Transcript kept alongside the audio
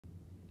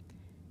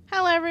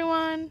Hello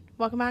everyone,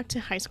 welcome back to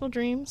High School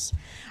Dreams.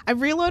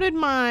 I've reloaded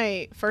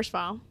my first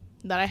file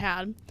that I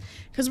had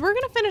because we're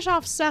going to finish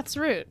off Seth's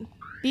route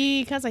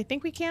because I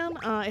think we can.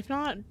 If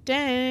not,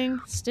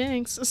 dang,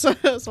 stinks. So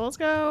let's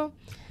go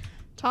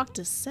talk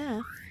to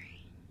Seth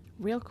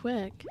real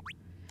quick.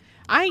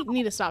 I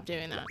need to stop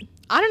doing that.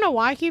 I don't know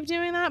why I keep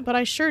doing that, but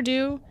I sure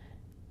do.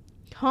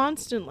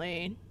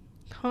 Constantly.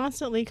 Sorry,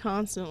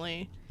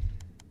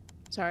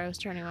 I was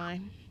turning my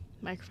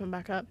microphone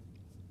back up.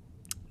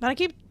 But I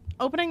keep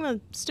opening the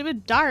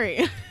stupid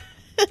diary.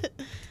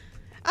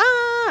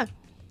 Ah!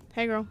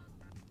 Hey, girl.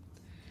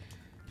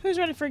 Who's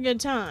ready for a good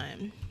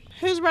time?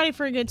 Who's ready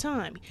for a good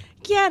time?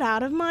 Get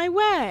out of my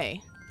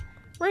way!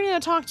 We're gonna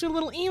talk to a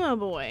little emo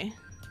boy.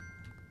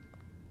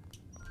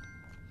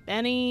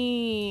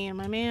 Benny,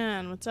 my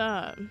man, what's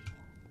up?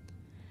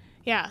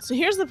 Yeah, so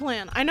here's the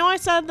plan. I know I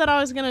said that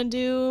I was gonna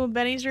do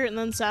Benny's route and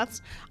then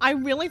Seth's. I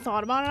really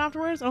thought about it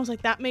afterwards, and I was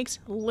like, that makes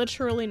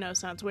literally no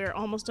sense. We're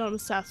almost done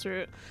with Seth's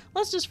route.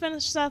 Let's just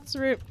finish Seth's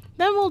route,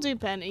 then we'll do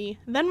Benny,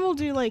 then we'll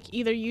do, like,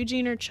 either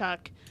Eugene or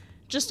Chuck.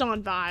 Just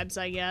on vibes,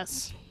 I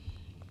guess.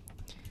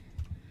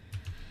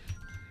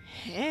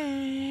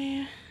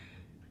 Hey.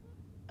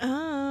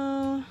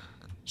 Oh.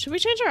 Should we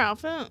change our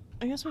outfit?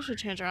 I guess we should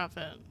change our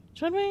outfit.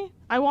 Should we?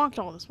 I walked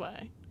all this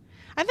way.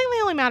 I think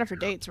they only matter for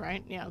dates,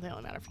 right? Yeah, they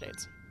only matter for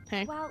dates.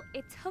 Hey. Well,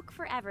 it took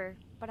forever,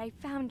 but I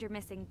found your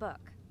missing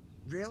book.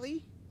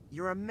 Really?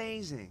 You're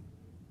amazing.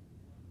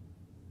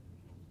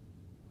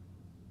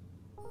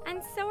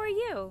 And so are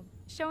you,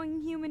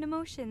 showing human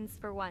emotions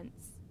for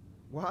once.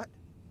 What?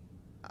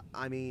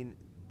 I mean,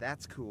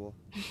 that's cool.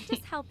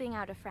 Just helping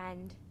out a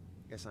friend.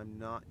 Guess I'm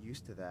not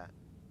used to that.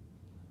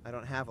 I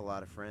don't have a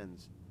lot of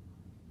friends.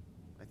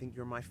 I think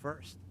you're my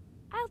first.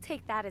 I'll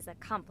take that as a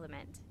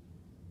compliment.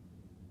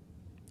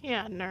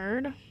 Yeah,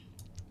 nerd.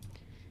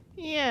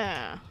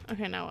 Yeah.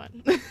 Okay, now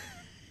what?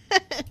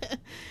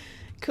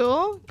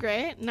 Cool.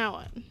 Great. Now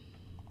what?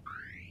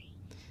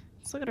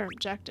 Let's look at our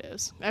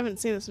objectives. I haven't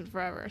seen this in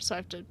forever, so I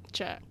have to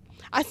check.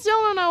 I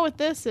still don't know what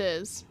this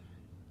is.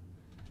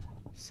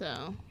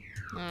 So,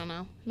 I don't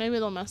know. Maybe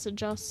they'll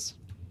message us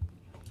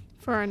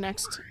for our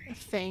next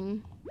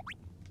thing.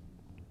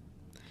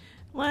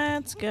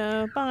 Let's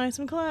go buy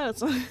some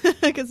clothes.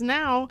 Because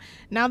now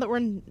that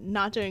we're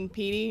not doing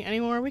PD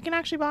anymore, we can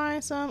actually buy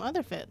some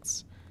other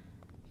fits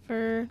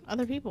for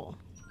other people.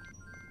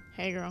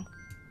 Hey, girl.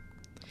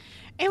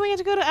 And we get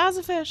to go to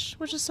Azafish,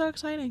 which is so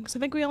exciting. Because I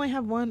think we only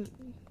have one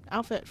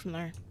outfit from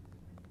there.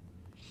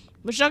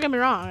 Which, don't get me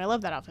wrong, I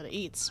love that outfit. It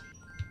eats.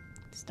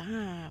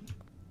 Stop.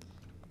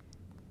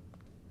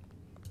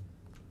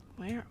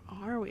 Where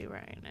are we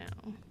right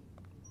now?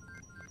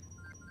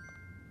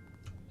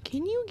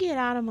 Can you get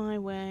out of my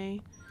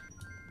way?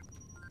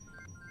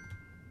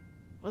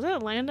 Was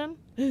it Landon?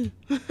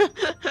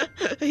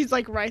 He's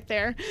like right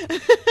there.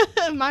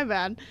 My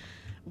bad.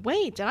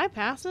 Wait, did I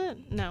pass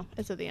it? No,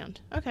 it's at the end.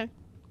 Okay.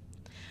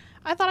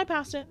 I thought I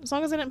passed it. As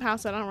long as I didn't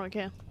pass it, I don't really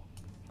care.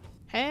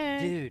 Hey.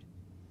 Dude,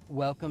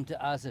 welcome to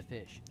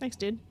Azafish. Thanks,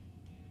 dude.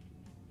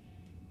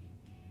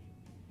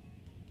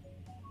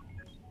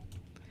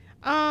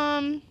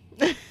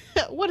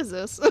 What is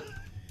this?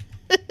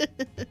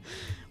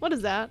 What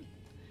is that?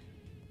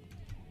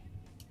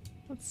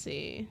 Let's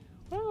see.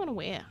 What do I want to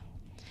wear?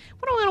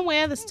 What do I want to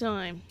wear this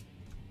time?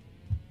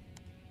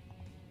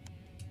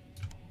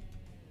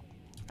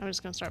 I'm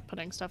just going to start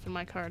putting stuff in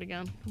my cart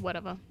again.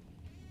 Whatever.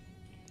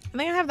 I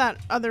think I have that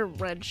other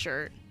red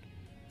shirt.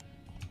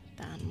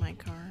 That in my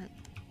cart.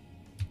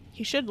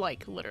 You should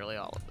like literally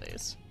all of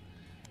these.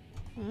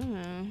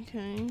 Oh,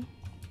 okay.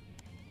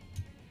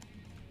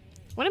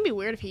 Wouldn't it be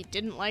weird if he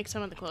didn't like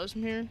some of the clothes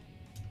from here?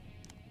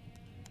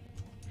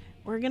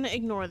 We're going to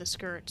ignore the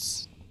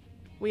skirts.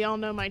 We all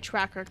know my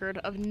track record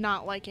of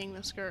not liking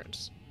the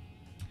skirts.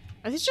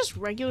 Are these just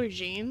regular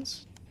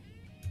jeans?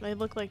 They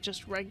look like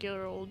just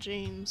regular old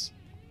jeans.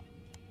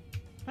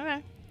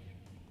 Okay.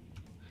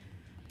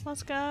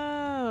 Let's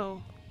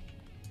go.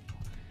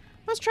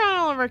 Let's try on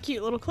all of our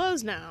cute little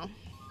clothes now.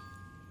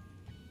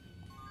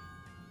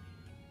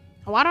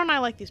 Why don't I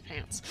like these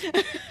pants?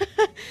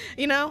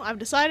 You know, I've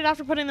decided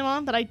after putting them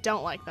on that I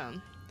don't like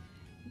them.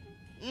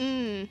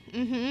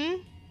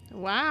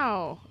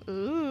 Wow.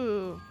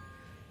 Ooh.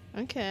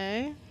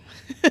 Okay.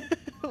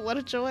 What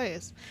a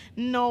choice.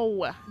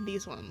 No,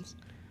 these ones.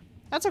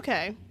 That's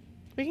okay.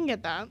 We can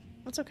get that.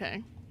 That's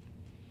okay.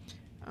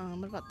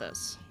 What about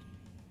this?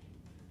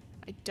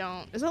 I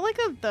don't. Is it like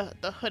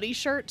the hoodie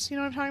shirts? You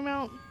know what I'm talking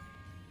about?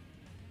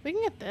 We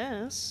can get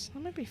this.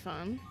 That might be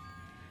fun.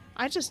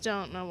 I just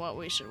don't know what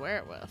we should wear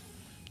it with.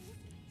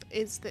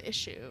 Is the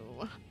issue.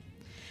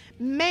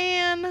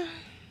 Man.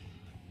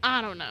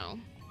 I don't know.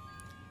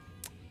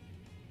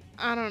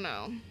 I don't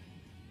know.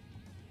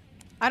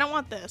 I don't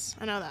want this.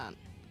 I know that.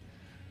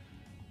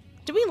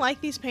 Do we like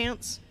these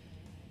pants?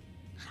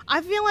 I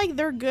feel like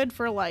they're good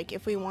for, like,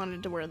 if we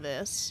wanted to wear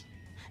this.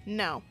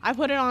 No. I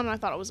put it on and I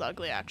thought it was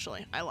ugly,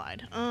 actually. I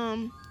lied.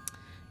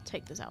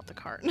 Take this out the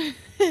cart.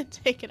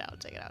 Take it out,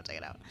 take it out, take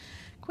it out.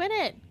 Quit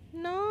it.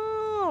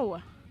 No.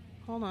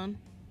 Hold on.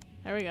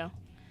 There we go.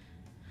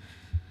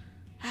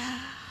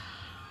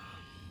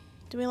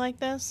 Do we like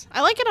this?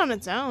 I like it on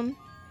its own.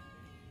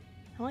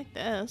 I like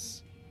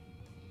this.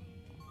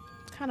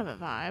 It's kind of a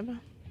vibe.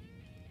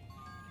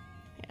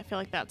 Yeah, I feel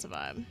like that's a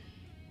vibe.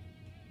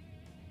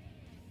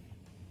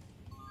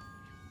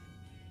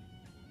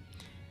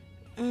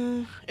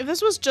 If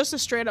this was just a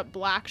straight up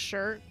black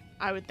shirt,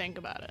 I would think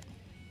about it.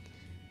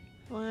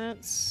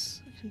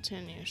 Let's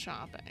continue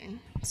shopping.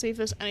 See if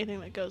there's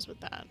anything that goes with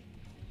that.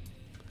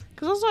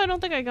 Because also I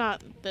don't think I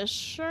got this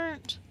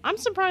shirt. I'm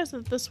surprised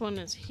that this one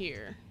is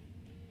here.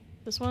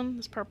 This one?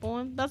 This purple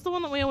one? That's the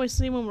one that we always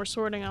see when we're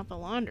sorting out the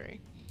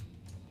laundry.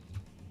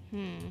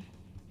 Because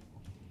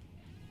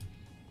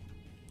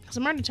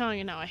I'm already telling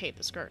you now I hate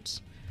the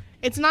skirts.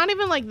 It's not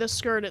even like the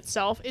skirt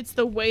itself, it's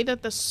the way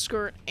that the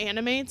skirt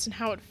animates and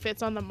how it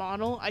fits on the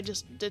model. I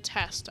just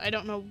detest. I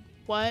don't know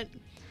what.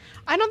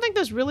 I don't think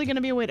there's really going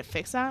to be a way to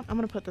fix that. I'm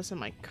going to put this in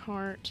my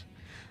cart.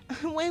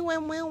 Why?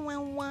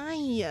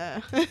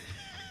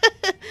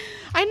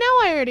 I know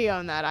I already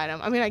own that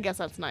item. I mean, I guess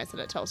that's nice that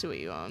it tells you what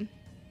you own.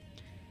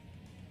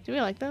 Do we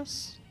like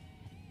this?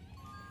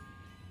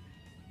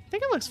 I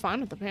think it looks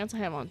fine with the pants I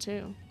have on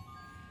too.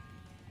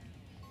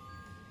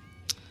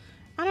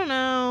 I don't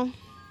know.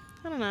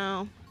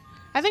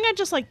 I think I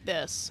just like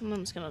this. I'm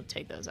just gonna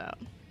take those out.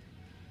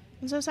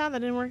 I'm so sad that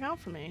didn't work out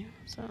for me.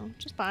 So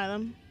just buy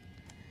them.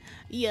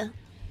 Yeah.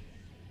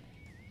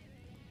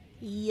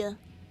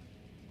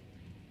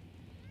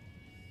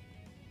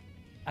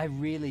 I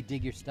really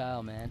dig your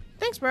style, man.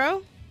 Thanks,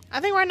 bro. I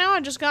think right now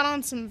I just got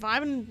on some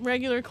vibing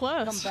regular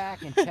clothes. Come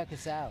back and check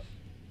us out.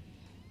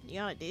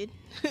 Yeah, I did.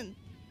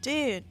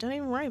 Dude, don't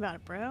even worry about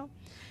it, bro.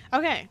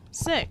 Okay,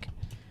 sick.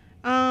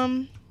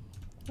 What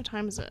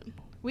time is it?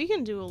 We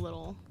can do a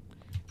little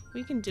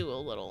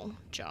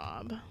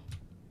job.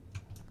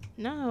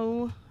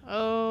 No.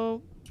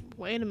 Oh,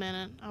 wait a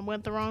minute. I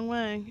went the wrong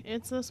way.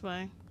 It's this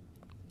way.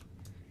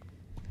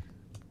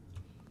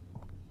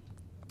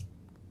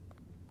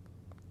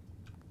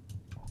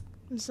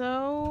 I'm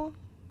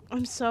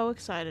so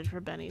excited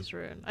for Benny's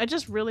Rune. I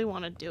just really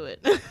want to do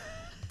it.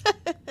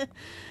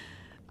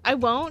 I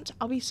won't.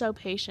 I'll be so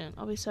patient.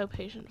 I'll be so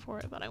patient for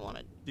it, but I want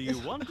it. Do you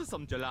want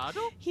some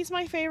gelato? He's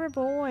my favorite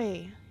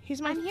boy. He's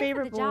my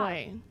favorite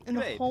boy in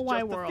the whole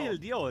wide world. Just fill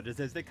the orders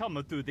as they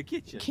come through the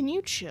kitchen. Can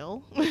you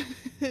chill?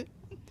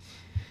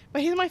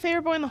 But he's my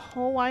favorite boy in the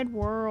whole wide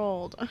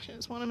world. I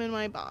just want him in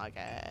my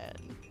pocket.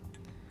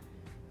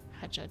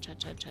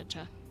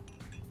 Ha-cha-cha-cha-cha-cha.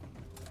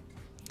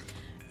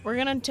 We're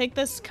gonna take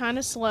this kind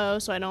of slow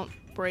so I don't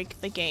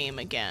break the game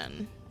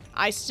again.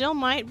 I still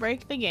might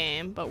break the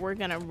game, but we're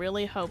gonna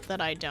really hope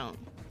that I don't.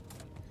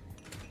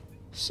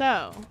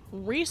 So,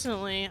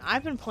 recently,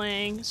 I've been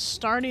playing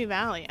Stardew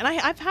Valley. And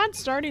I've had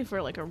Stardew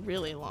for like a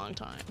really long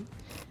time.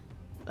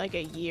 Like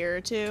a year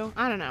or two.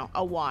 I don't know,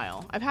 a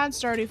while. I've had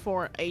Stardew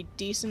for a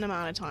decent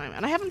amount of time.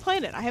 And I haven't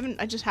played it.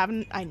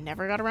 I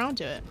never got around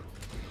to it.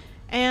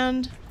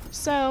 And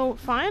so,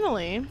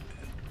 finally,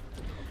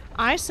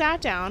 I sat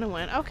down and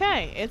went,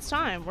 okay, it's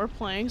time. We're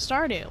playing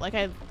Stardew. Like,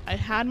 I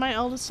had my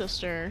eldest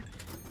sister,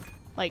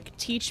 like,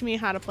 teach me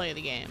how to play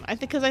the game. I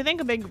think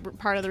a big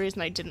part of the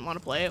reason I didn't want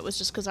to play it was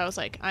just because I was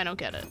like, I don't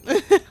get it.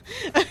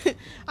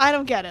 I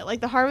don't get it.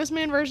 Like, the Harvest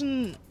Moon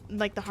version,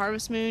 like, the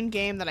Harvest Moon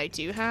game that I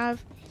do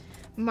have,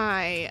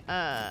 my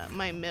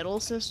middle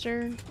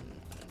sister,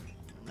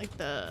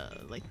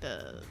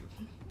 the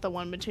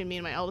one between me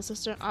and my eldest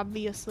sister,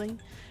 obviously,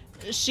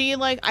 she,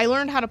 like, I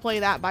learned how to play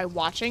that by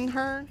watching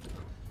her.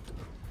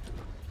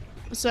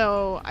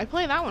 So I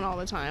play that one all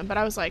the time, but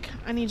I was like,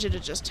 I need you to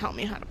just tell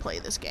me how to play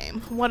this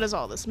game. What does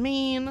all this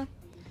mean?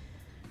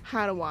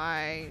 How do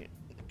I?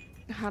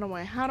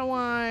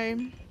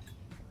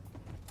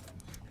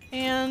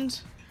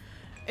 And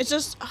it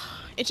just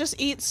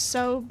eats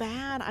so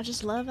bad. I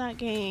just love that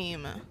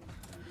game.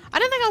 I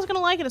didn't think I was gonna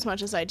like it as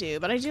much as I do,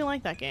 but I do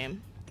like that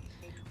game.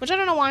 Which I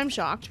don't know why I'm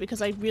shocked,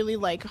 because I really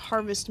like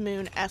Harvest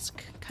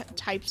Moon-esque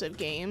types of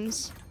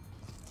games.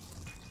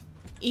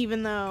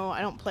 Even though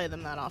I don't play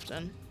them that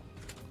often.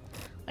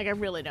 Like, I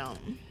really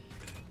don't.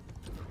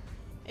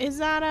 Is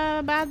that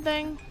a bad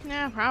thing?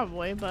 Yeah,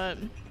 probably, but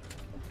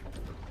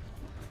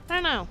I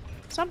don't know.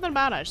 Something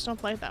about it, I just don't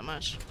play it that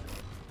much.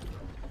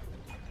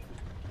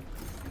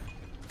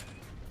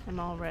 I'm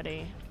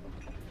already...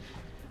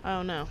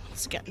 Oh no,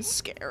 it's getting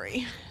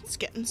scary. It's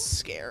getting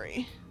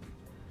scary.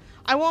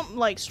 I won't,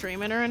 like,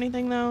 stream it or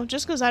anything, though,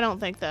 just because I don't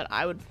think that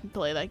I would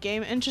play that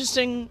game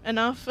interesting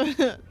enough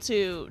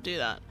to do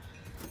that.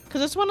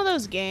 Because it's one of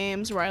those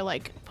games where I,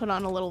 like, put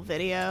on a little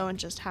video and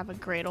just have a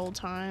great old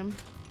time.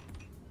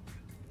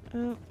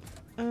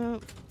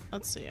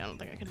 Let's see, I don't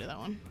think I can do that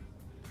one.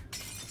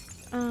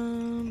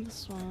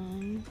 This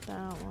one,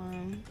 that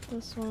one,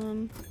 this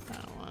one,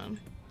 that one.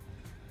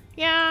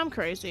 Yeah, I'm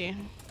crazy.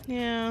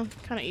 Yeah,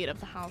 kind of eat up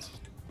the house.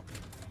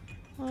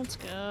 Let's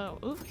go.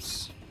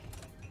 Oops.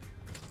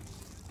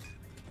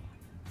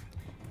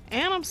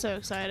 And I'm so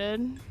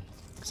excited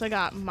because I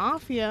got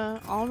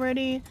Mafia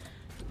already.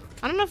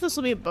 I don't know if this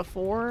will be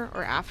before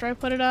or after I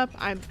put it up.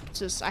 I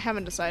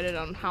haven't decided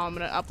on how I'm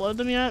going to upload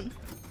them yet.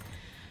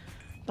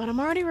 But I'm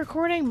already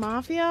recording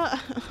Mafia.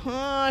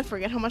 I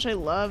forget how much I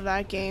love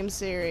that game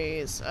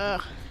series.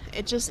 Ugh,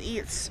 it just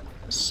eats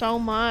so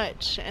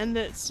much, and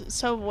it's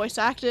so voice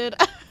acted.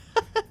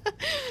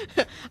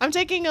 I'm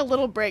taking a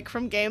little break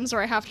from games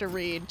where I have to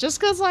read, just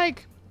because,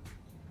 like,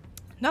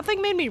 nothing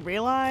made me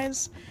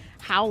realize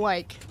how,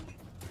 like,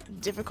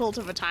 difficult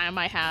of a time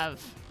I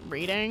have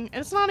reading. And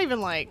it's not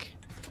even, like,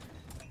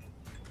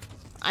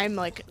 I'm,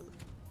 like,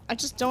 I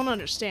just don't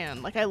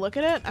understand. Like, I look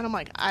at it, and I'm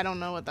like, I don't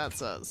know what that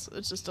says.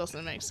 It just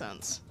doesn't make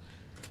sense.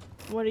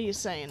 What are you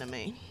saying to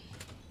me?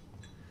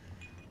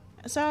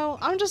 So,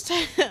 I'm just...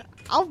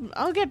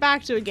 I'll get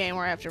back to a game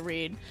where I have to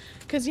read.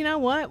 Because you know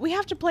what? We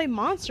have to play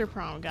Monster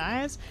Prom,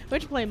 guys. We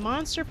have to play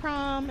Monster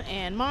Prom,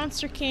 and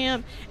Monster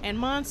Camp, and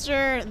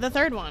Monster... The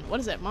third one. What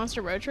is it?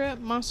 Monster Road Trip?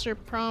 Monster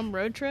Prom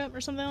Road Trip?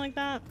 Or something like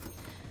that?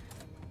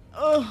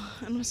 Oh,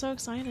 I'm so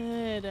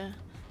excited.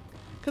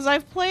 Because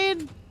I've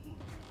played...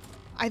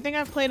 I think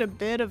I've played a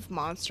bit of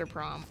Monster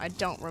Prom. I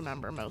don't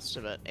remember most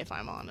of it, if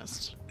I'm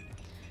honest.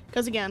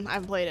 Because again, I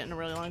haven't played it in a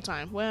really long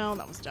time. Well,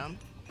 that was dumb.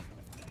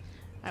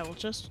 I will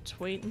just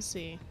wait and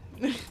see.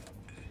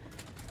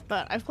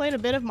 But I've played a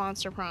bit of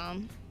Monster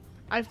Prom.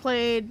 I've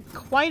played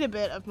quite a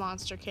bit of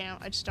Monster Camp.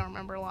 I just don't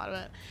remember a lot of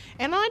it.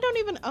 And I don't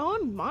even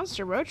own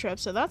Monster Road Trip,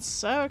 so that's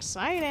so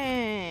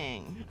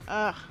exciting.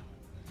 Ugh.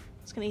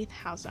 It's gonna eat the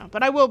house down.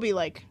 But I will be,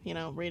 like, you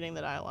know, reading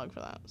the dialogue for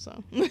that,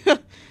 so.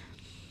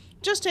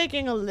 Just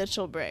taking a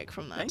little break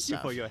from that Thank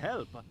stuff. you for your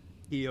help.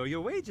 Here are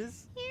your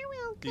wages. You're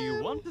welcome. Do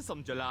you want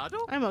some gelato?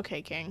 I'm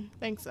okay, King.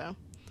 Thanks, though.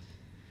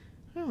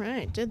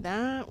 Alright, did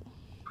that.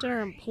 Did our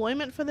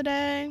employment for the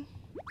day.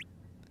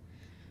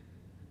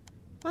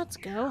 Let's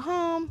go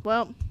home.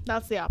 Well,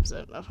 that's the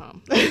opposite of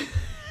home.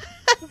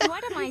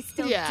 What am I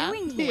still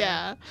doing here?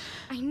 Yeah.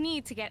 I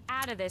need to get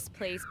out of this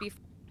place before.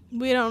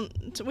 We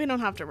don't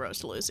have to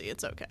roast Lucy.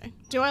 It's okay.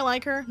 Do I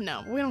like her?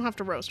 No. We don't have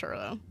to roast her,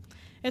 though.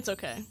 It's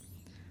okay.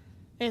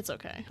 It's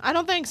okay. I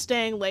don't think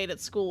staying late at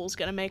school is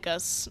gonna make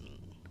us...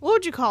 What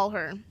would you call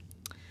her?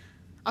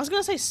 I was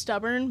gonna say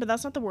stubborn, but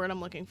that's not the word I'm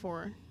looking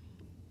for.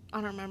 I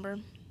don't remember.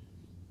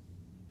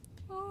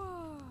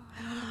 Oh.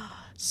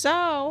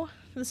 So,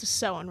 this is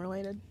so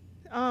unrelated.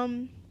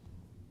 Hey,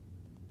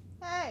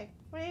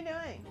 what are you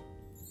doing?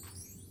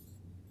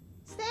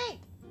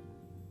 Stink!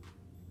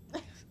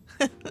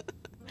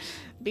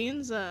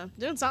 Bean's,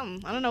 doing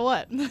something. I don't know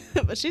what,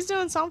 but she's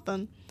doing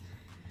something.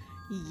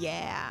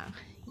 Yeah.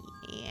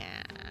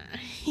 Yeah.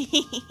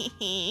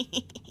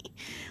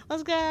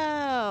 Let's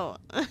go.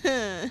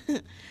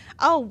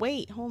 Oh,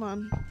 wait, hold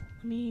on.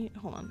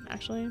 Hold on,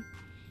 actually.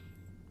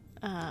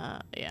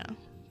 Yeah.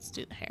 Let's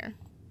do the hair.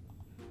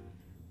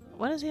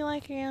 What is he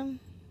like again?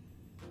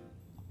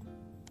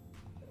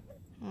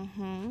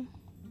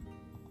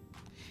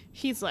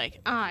 He's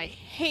like, I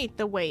hate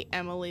the way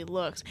Emily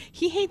looks.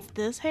 He hates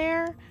this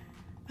hair?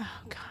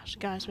 Oh, gosh.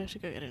 Guys, we have to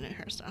go get a new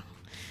hairstyle.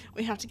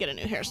 We have to get a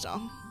new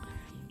hairstyle.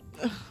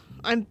 Ugh,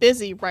 I'm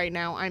busy right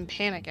now. I'm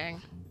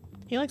panicking.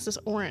 He likes this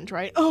orange,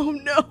 right? Oh,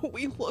 no.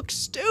 We look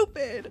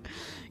stupid.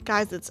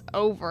 Guys, it's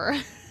over.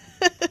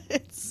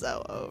 It's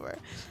so over.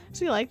 Does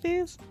he like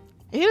these?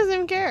 He doesn't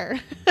even care.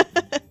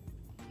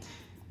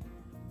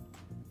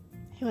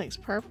 He likes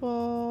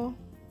purple.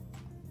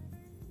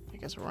 I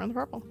guess we're wearing the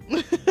purple.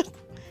 What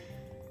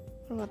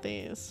about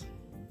these?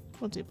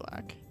 We'll do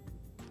black.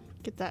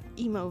 Get that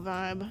emo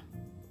vibe.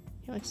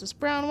 He likes this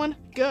brown one.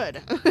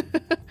 Good.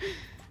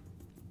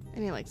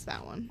 And he likes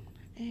that one.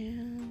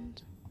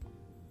 And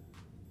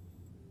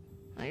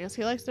I guess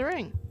he likes the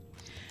ring.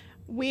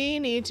 We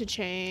need to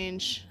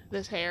change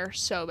this hair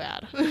so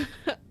bad.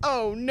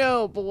 Oh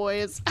no,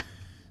 boys.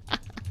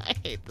 I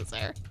hate this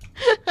hair.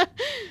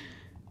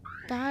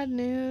 Bad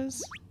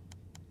news.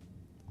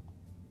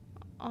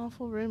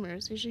 Awful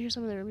rumors. You should hear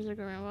some of the rumors that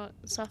go around about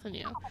Seth and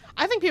you.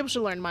 I think people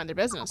should learn to mind their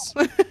business.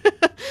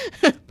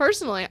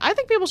 Personally, I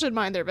think people should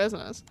mind their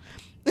business.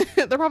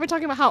 They're probably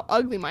talking about how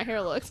ugly my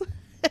hair looks.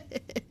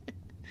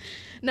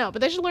 No,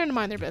 but they should learn to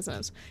mind their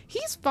business.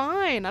 He's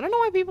fine. I don't know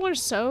why people are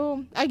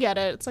so... I get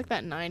it. It's like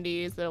that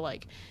 90s. They're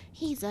like,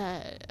 he's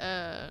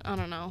a... I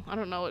don't know. I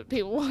don't know what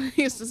people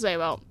used to say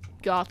about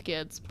goth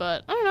kids,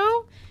 but I don't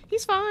know.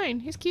 He's fine.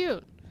 He's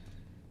cute.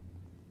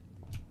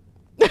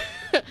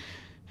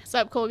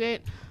 Sup,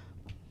 Colgate?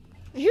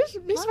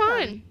 He's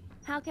fine.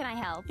 How can I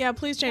help? Yeah,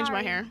 please change my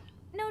Sorry. hair.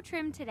 No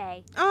trim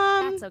today.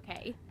 That's That's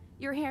okay.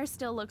 Your hair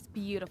still looks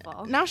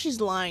beautiful. Now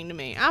she's lying to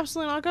me.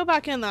 Absolutely not. Go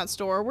back in that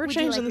store. We're Would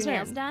you changing like this your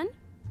hair. nails done?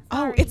 Oh,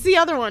 Sorry. it's the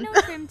other one. No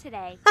trim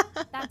today.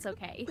 That's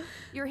okay.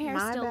 Your hair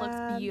My still bad. looks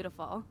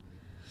beautiful.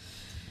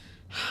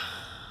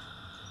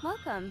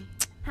 Welcome.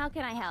 How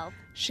can I help?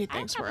 She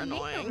thinks we're I'd have a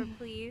annoying. makeover,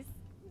 please.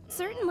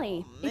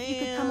 Certainly. If you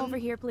could come man. over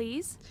here,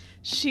 please.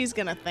 She's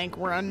gonna think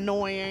we're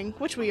annoying,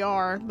 which we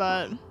are,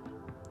 but...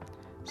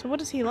 So what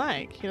does he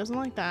like? He doesn't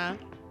like that.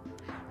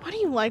 Why do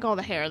you like all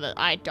the hair that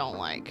I don't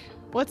like?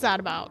 What's that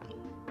about?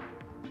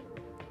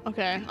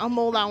 Okay, I'll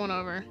mold that one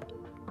over.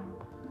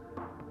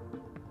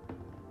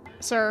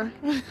 Sir.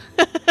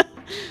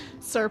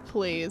 Sir,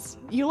 please.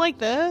 You like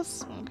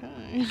this?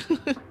 Okay.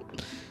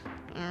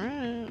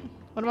 Alright.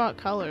 What about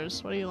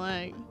colors? What do you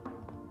like?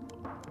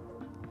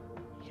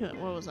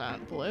 What was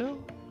that?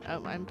 Blue?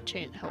 Oh, I'm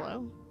changed.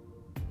 Hello?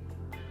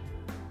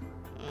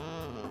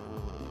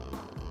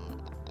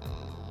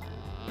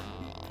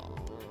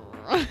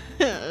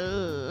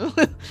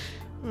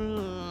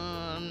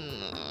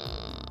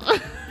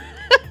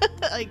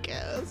 I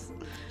guess.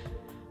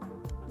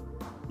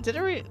 Did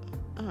it read?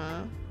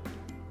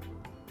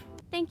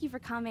 Thank you for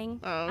coming.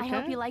 Oh, okay. I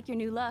hope you like your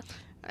new look.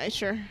 I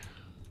sure.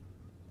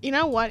 You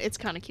know what? It's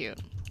kind of cute.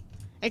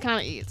 It kind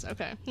of eats.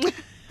 Okay.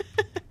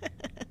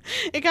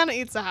 It kind of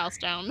eats the house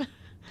down.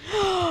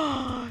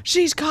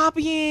 She's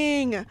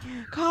copying.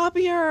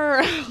 Copy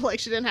her. Like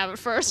she didn't have it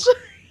first.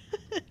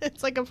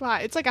 It's like a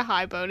high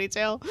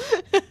ponytail.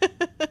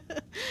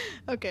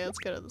 Okay, let's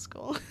go to the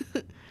school.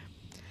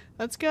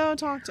 Let's go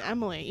talk to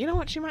Emily. You know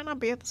what? She might not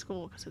be at the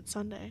school because it's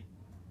Sunday.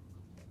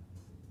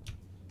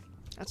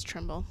 That's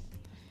Trimble.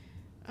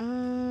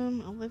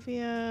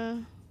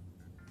 Olivia.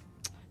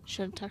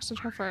 Should have texted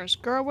her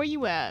first. Girl, where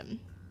you at?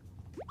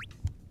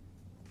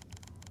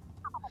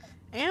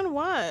 And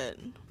what?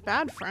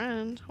 Bad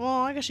friend. Well,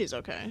 I guess she's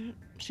okay.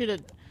 She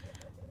did.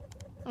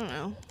 I don't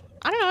know.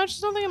 I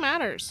just don't think it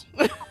matters.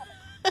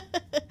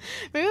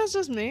 Maybe that's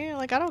just me.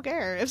 Like, I don't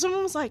care. If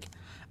someone was like,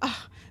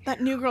 oh,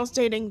 that new girl's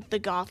dating the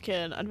goth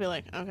kid, I'd be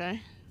like,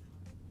 okay.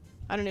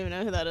 I don't even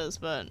know who that is,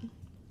 but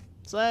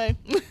slay.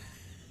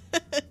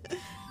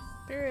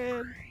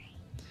 Period.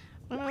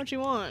 I don't know what you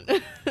want.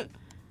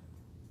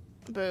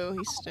 Boo,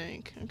 he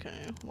stink.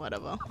 Okay,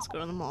 whatever. Let's go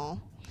to the mall.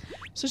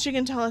 So she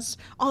can tell us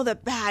all the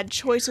bad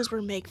choices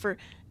we make for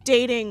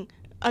dating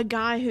a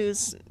guy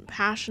who's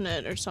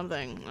passionate or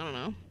something. I don't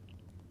know.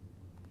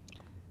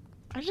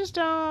 I just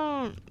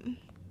don't...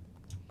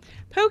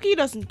 Pokey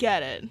doesn't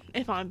get it,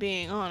 if I'm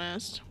being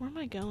honest. Where am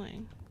I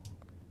going?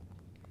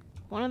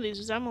 One of these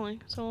is Emily,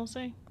 so we'll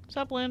see. What's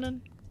up,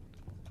 Landon?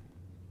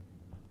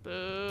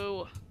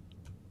 Boo.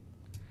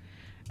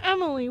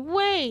 Emily,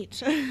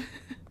 wait!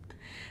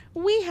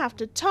 We have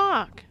to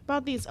talk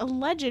about these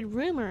alleged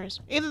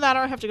rumors. Either that or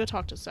I have to go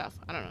talk to Seth.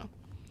 I don't know.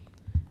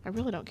 I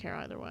really don't care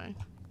either way.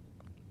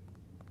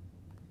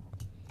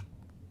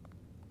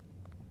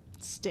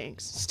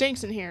 Stinks.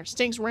 Stinks in here.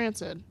 Stinks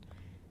rancid.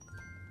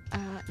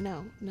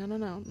 No.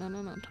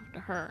 Talk to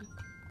her.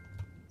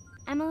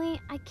 Emily,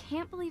 I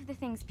can't believe the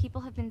things people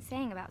have been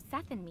saying about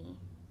Seth and me.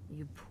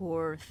 You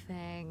poor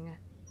thing.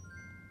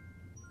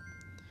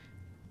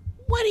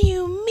 What do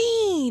you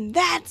mean?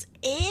 That's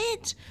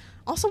it?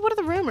 Also, what are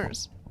the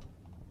rumors?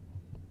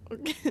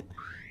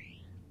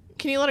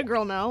 Can you let a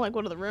girl know? Like,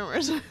 what are the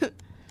rumors?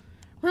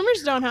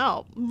 Rumors don't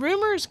help.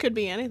 Rumors could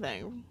be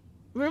anything.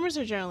 Rumors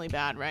are generally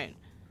bad, right?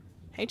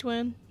 Hey,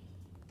 twin.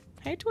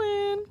 Hey,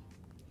 twin.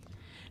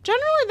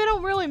 Generally, they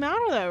don't really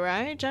matter, though,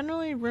 right?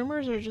 Generally,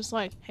 rumors are just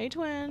like, hey,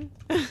 twin.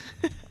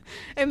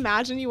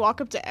 Imagine you walk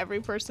up to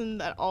every person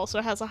that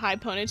also has a high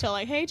ponytail,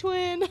 like, hey,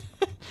 twin.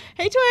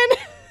 Hey, twin.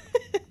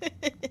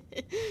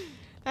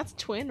 That's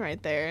twin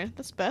right there.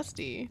 That's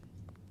bestie.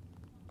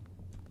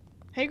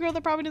 Hey, girl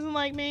that probably doesn't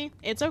like me.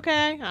 It's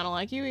okay. I don't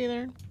like you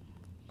either.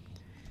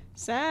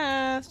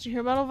 Seth, did you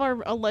hear about all of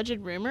our alleged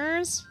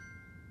rumors?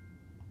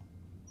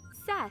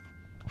 Seth,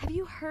 have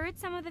you heard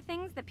some of the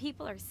things that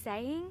people are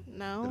saying?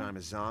 No. That I'm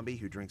a zombie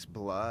who drinks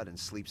blood and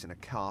sleeps in a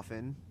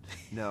coffin?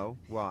 No.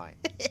 Why?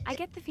 I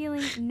get the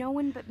feeling no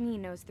one but me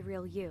knows the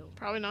real you.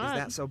 Probably not.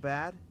 Is that so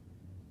bad?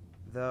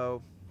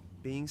 Though,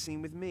 being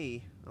seen with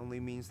me only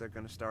means they're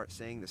gonna start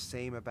saying the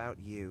same about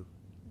you.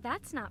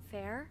 That's not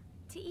fair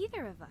to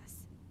either of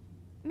us.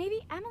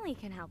 Maybe Emily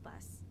can help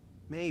us.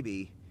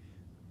 Maybe.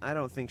 I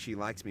don't think she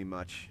likes me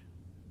much.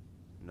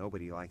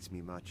 Nobody likes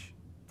me much.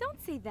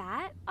 Don't say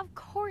that. Of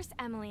course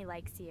Emily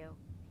likes you.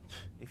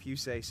 If you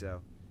say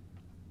so.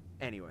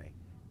 Anyway,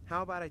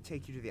 how about I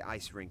take you to the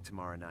ice rink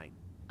tomorrow night?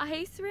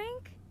 Ice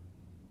rink?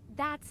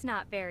 That's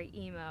not very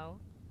emo.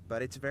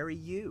 But it's very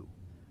you.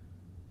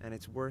 And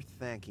it's worth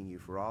thanking you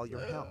for all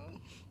your help.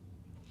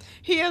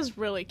 He is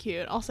really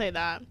cute. I'll say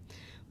that.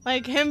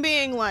 Like, him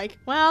being like,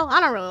 well, I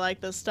don't really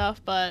like this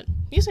stuff, but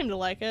you seem to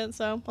like it,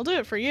 so I'll do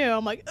it for you.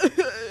 I'm like,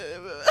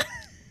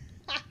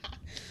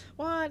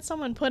 what?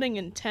 Someone putting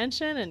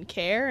intention and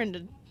care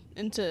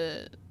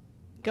into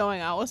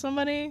going out with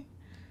somebody?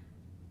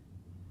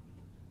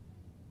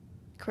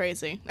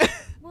 Crazy.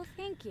 Well,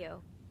 thank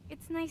you.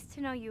 It's nice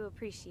to know you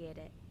appreciate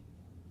it.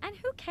 And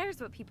who cares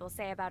what people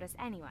say about us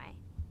anyway?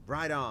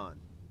 Right on.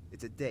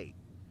 It's a date.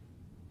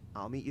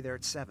 I'll meet you there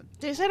at 7.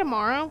 Did you say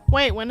tomorrow?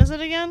 Wait, when is it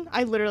again?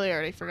 I literally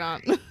already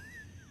forgot.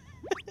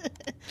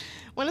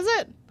 When is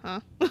it?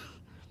 Huh?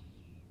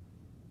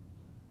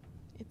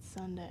 It's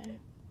Sunday.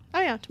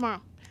 Oh yeah,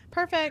 tomorrow.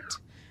 Perfect.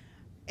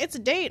 It's a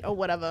date or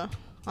whatever.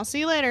 I'll see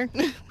you later.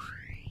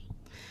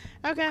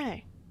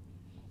 Okay.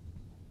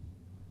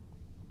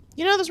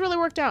 You know, this really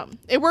worked out.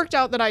 It worked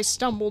out that I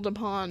stumbled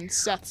upon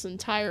Seth's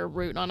entire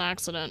route on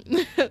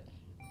accident.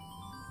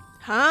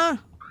 Huh?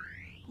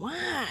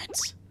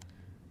 What?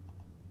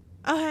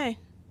 Oh, hey.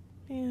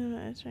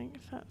 Yeah, I think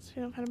if that's,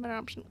 you don't have a better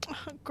option.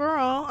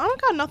 Girl, I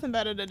don't got nothing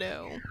better to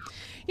do.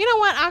 You know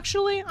what?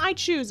 Actually, I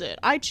choose it.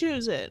 I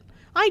choose it.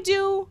 I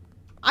do.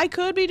 I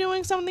could be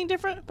doing something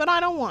different, but I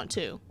don't want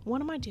to.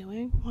 What am I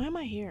doing? Why am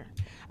I here?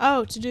 Oh,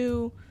 let's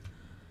do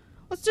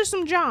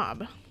some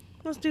job.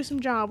 Let's do some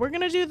job. We're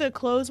gonna do the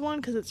clothes one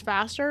because it's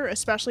faster,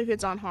 especially if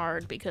it's on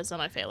hard, because then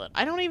I fail it.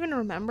 I don't even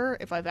remember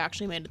if I've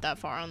actually made it that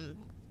far on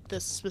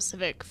this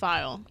specific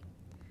file.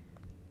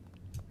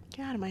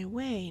 Get out of my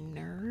way,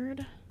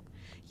 nerd.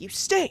 You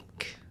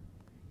stink.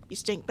 You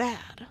stink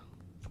bad.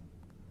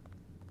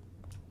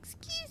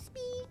 Excuse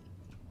me.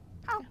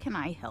 How can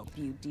I help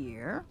you,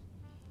 dear?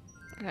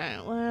 Okay,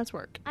 let's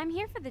work. I'm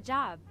here for the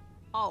job.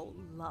 Oh,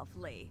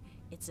 lovely.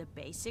 It's a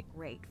basic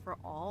rate for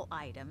all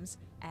items,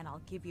 and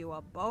I'll give you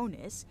a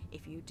bonus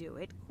if you do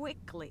it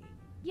quickly.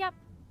 Yep.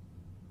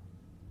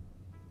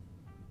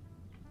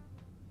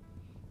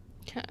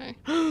 Okay.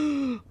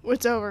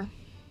 It's over.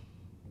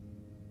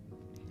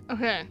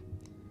 Okay.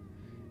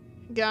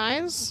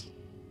 Guys.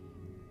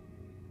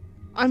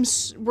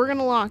 We're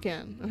gonna lock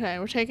in. Okay,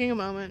 we're taking a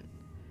moment.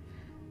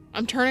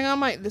 I'm turning on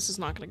my... This is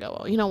not gonna go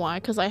well. You know why?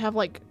 Because I have,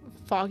 like,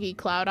 foggy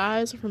cloud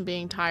eyes from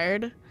being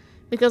tired.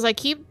 Because I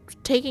keep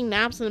taking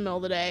naps in the middle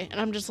of the day,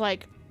 and I'm just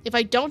like, if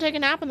I don't take a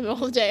nap in the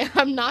middle of the day,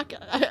 I'm not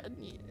gonna...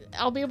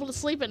 I'll be able to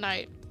sleep at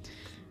night.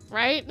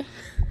 Right?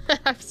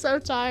 I'm so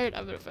tired.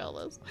 I'm gonna fail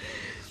this.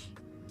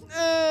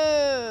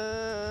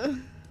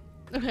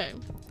 Okay.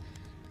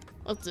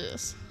 Let's do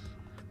this.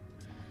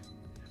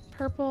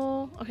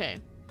 Purple. Okay.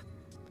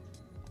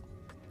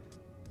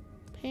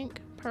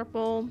 Pink,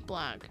 purple,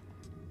 black.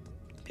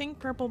 Pink,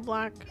 purple,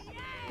 black,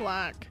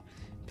 black.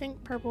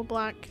 Pink, purple,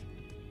 black.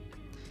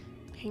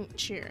 Pink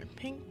cheer.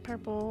 Pink,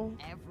 purple.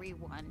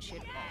 Everyone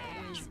should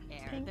always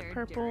air Pink, their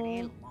purple,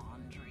 dirty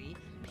laundry.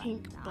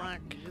 pink, but not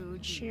black, you, dear.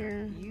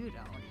 cheer. You don't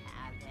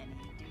have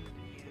any, do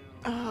you?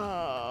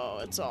 Oh,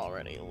 it's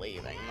already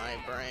leaving my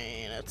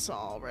brain. It's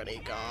already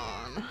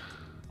gone.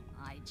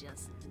 I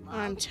just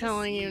I'm love to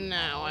telling you see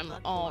now, all I'm the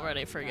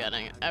already clothes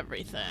forgetting that are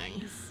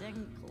everything. nice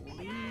and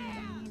clean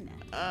and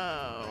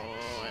Oh,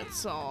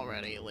 it's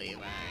already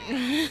leaving.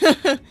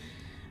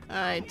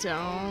 I don't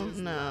always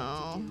love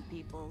know. to do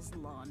people's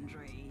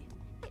laundry.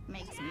 It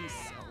makes me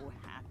so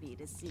happy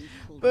to see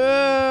clean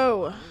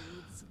Boo!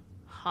 clothes.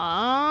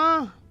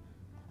 Huh?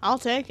 I'll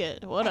take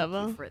it. Thank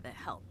Whatever. you for the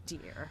help,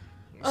 dear.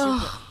 Here's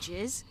Ugh. your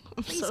wages.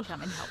 I'm Please so-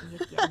 come and help me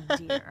again,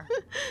 dear.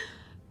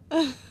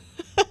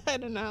 I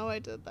don't know how I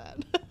did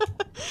that.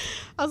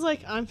 I was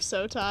like, I'm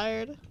so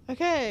tired.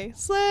 Okay,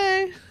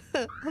 slay.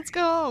 Let's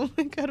go home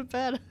and go to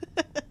bed.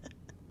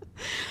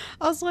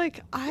 I was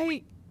like,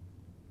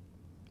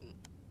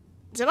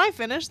 did I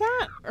finish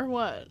that or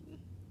what?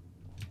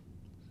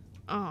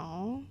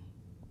 Oh.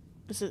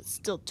 Is it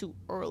still too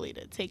early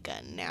to take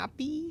a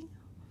nappy?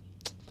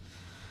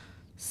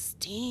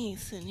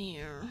 Stinks in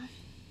here.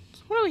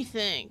 What do we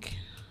think?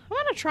 I'm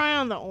gonna try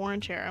on the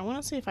orange hair. I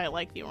want to see if I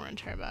like the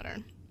orange hair better.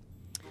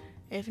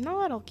 If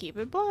not, I'll keep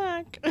it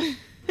black.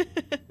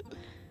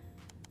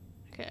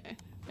 Okay,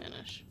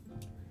 finish.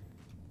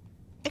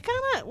 It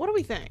kinda... What do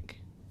we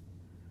think?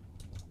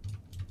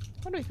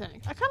 What do we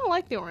think? I kinda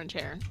like the orange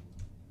hair.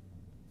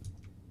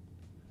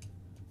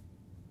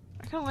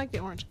 I kinda like the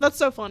orange. That's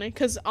so funny,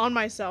 because on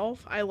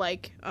myself, I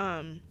like,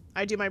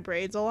 I do my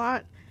braids a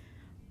lot.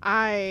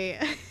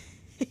 I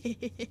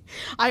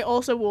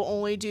also will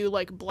only do,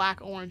 like,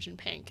 black, orange, and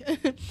pink.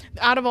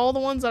 Out of all the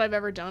ones that I've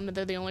ever done,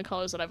 they're the only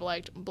colors that I've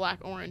liked. Black,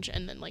 orange,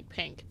 and then, like,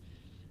 pink.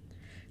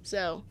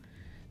 So,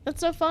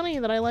 that's so funny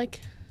that I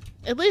like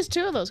at least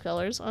 2 of those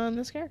colors on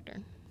this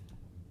character.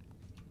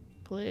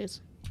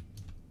 Please.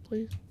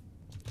 Please.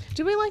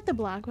 Do we like the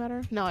black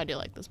better? No, I do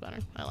like this better.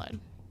 I lied.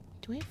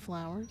 Do we have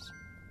flowers?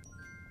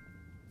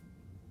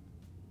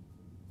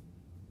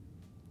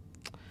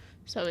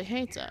 So he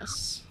hates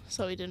us.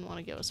 So he didn't want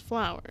to give us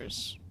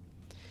flowers.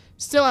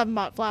 Still haven't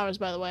bought flowers,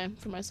 by the way,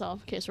 for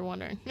myself, in case you're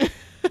wondering.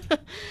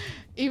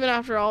 Even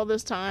after all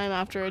this time,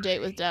 after a date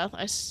with death,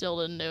 I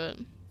still didn't do it.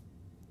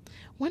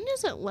 When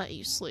does it let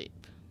you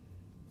sleep?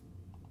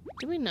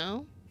 Do we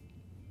know?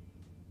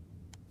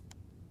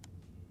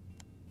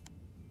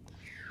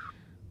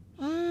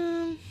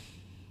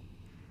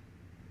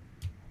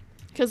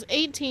 Because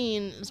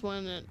 18 is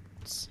when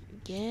it's...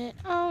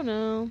 Oh,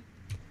 no.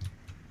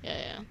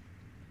 Yeah.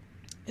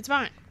 It's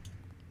fine.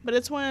 But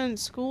it's when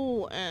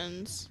school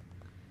ends.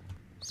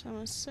 So I'm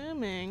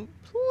assuming...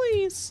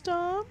 Please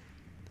stop.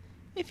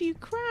 If you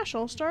crash,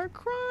 I'll start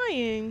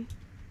crying.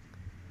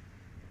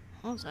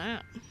 What was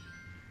that?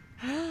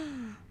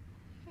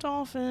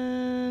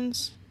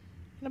 Dolphins.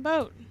 In a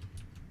boat.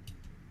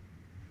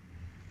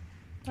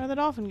 Where'd the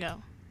dolphin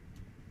go?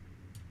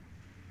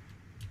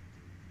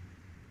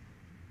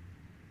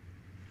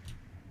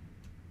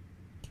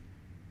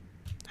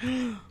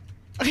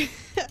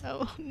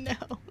 Oh no.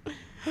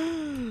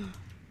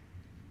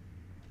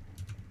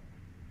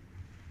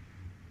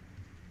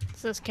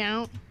 Does this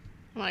count?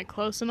 Am I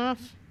close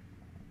enough?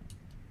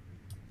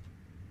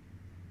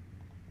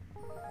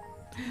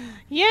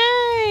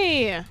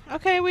 Yay!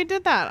 Okay, we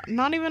did that.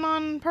 Not even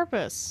on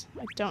purpose.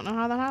 I don't know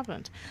how that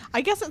happened.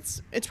 I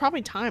guess it's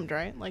probably timed,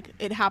 right? Like,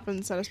 it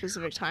happens at a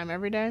specific time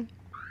every day.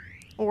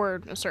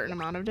 Or a certain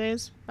amount of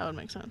days. That would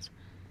make sense.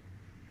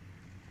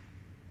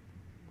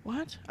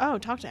 What? Oh,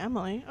 talk to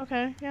Emily.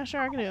 Okay, yeah,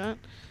 sure, I can do that.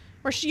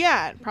 Where's she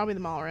at? Probably the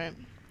mall, right?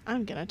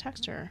 I'm gonna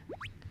text her.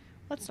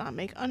 Let's not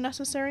make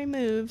unnecessary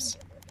moves.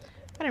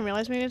 I didn't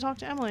realize we needed to talk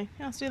to Emily.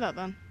 Yeah, let's do that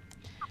then.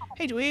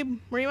 Hey, dweeb,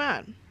 where you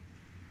at?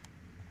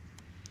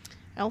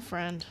 Elf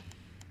friend.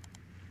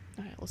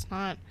 Okay, let's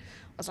not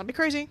be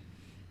crazy.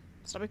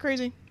 Let's not be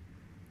crazy.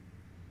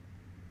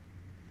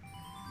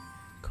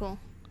 Cool.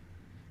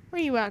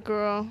 Where you at,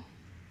 girl?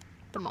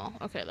 The mall.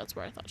 Okay, that's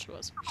where I thought she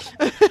was.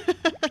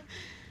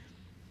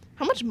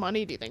 How much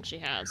money do you think she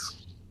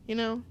has? You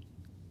know?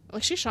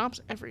 Like, she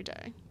shops every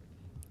day.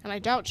 And I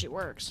doubt she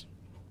works.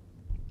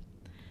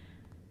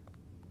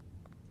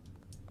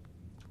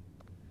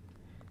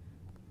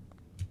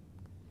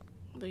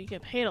 Though you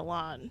get paid a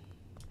lot.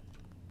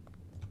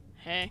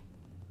 Hey.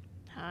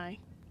 Hi.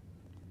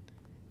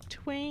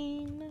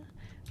 Twain.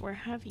 Where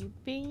have you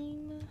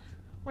been?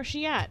 Where's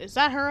she at? Is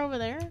that her over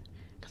there?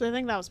 Because I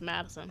think that was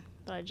Madison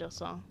that I just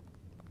saw.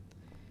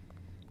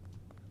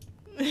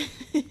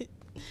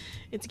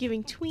 It's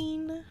giving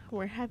tween.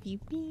 Where have you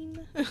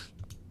been?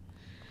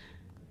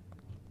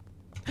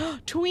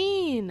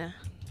 Tween! Oh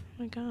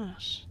my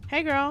gosh.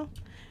 Hey girl.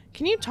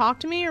 Can you talk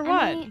to me or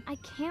what? Emily, I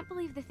can't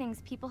believe the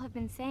things people have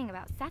been saying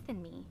about Seth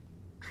and me.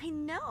 I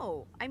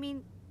know. I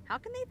mean, how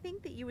can they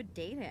think that you would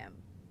date him?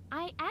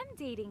 I am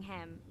dating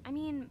him. I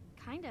mean,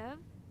 kind of.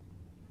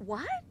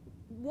 What?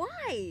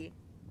 Why?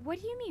 What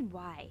do you mean,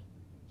 why?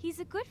 He's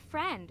a good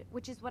friend,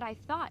 which is what I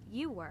thought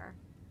you were.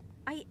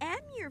 I am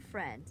your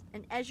friend,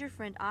 and as your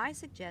friend, I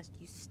suggest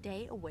you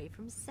stay away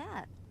from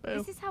Seth. Boo.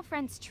 This is how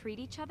friends treat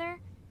each other?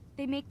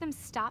 They make them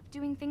stop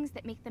doing things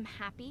that make them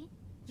happy?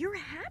 Your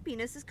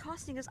happiness is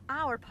costing us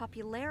our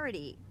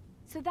popularity.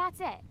 So that's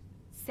it?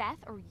 Seth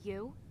or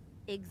you?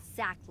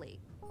 Exactly.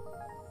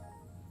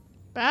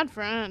 Bad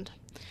friend.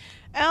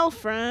 Elf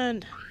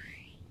friend.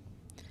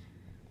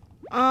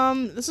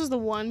 This is the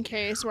one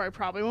case where I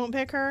probably won't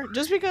pick her.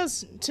 Just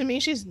because, to me,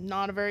 she's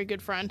not a very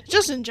good friend.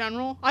 Just in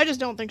general. I just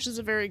don't think she's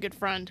a very good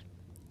friend.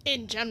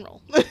 In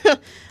general.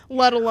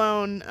 Let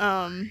alone,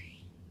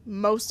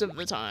 most of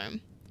the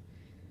time.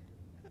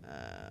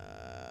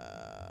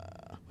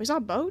 We saw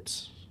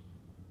boats?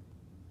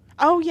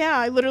 Oh, yeah,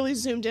 I literally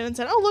zoomed in and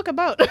said, oh, look, a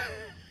boat.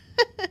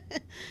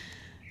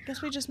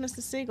 Guess we just missed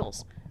the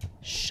seagulls.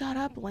 Shut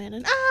up,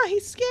 Landon. Ah,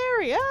 he's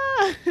scary.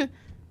 Ah!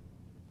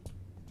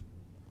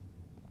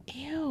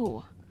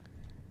 Ew.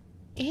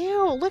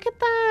 Ew, look at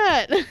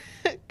that.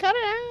 Cut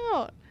it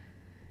out.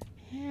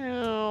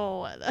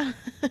 Ew.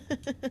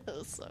 That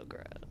was so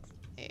gross.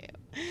 Ew.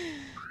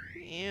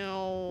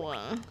 Ew.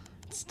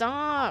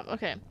 Stop.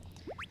 Okay.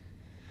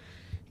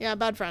 Yeah,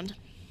 bad friend.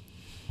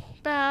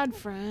 Bad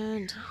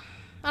friend.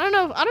 I don't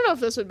know if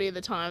this would be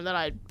the time that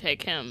I'd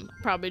pick him.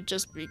 Probably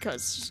just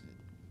because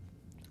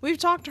we've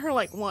talked to her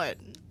like what?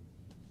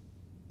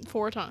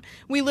 4 times.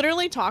 We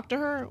literally talk to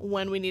her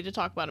when we need to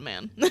talk about a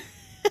man.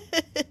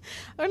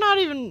 We're not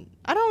even,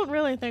 I don't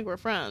really think we're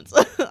friends.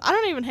 I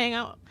don't even hang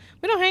out.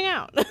 We don't hang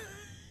out.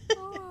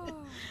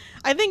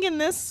 I think in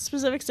this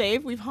specific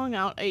save, we've hung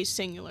out a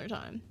singular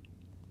time.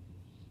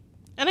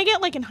 And I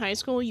get like in high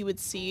school, you would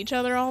see each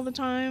other all the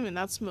time, and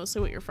that's mostly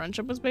what your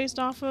friendship was based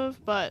off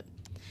of, but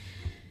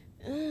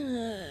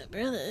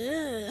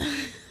brother.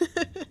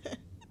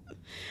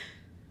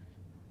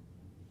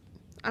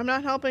 I'm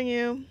not helping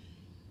you.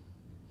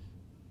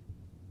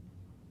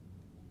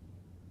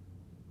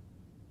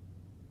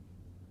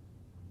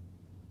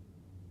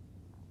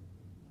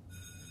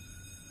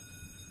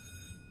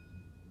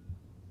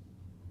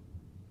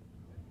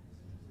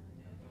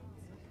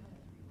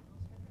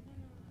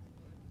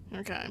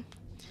 Okay.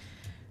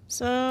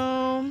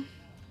 So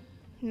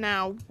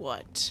now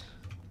what?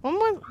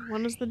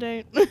 When is the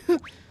date?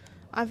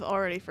 I've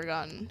already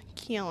forgotten.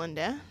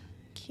 Calendar.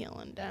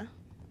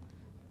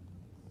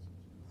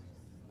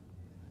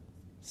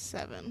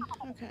 7.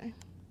 Okay.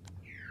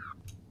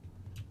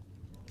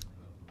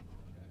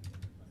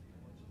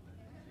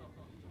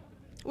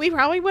 We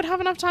probably would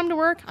have enough time to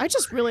work. I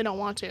just really don't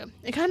want to.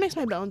 It kind of makes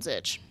my bones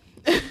itch.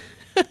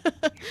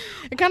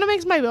 It kind of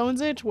makes my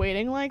bones itch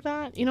waiting like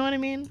that. You know what I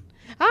mean?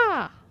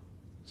 Ah!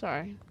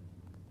 Sorry.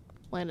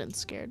 Landon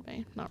scared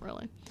me. Not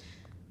really.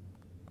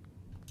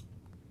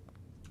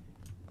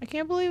 I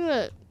can't believe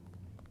that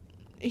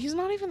he's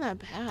not even that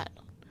bad.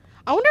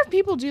 I wonder if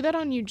people do that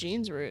on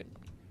Eugene's route.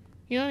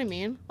 You know what I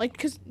mean? Like,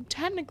 because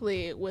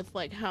technically, with,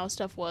 like, how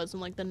stuff was in,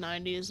 like, the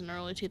 90s and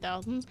early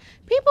 2000s,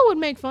 people would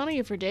make fun of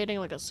you for dating,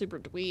 like, a super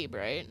dweeb,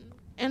 right?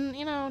 And,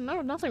 you know,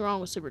 nothing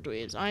wrong with super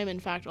dweebs. I am, in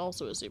fact,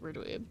 also a super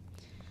dweeb.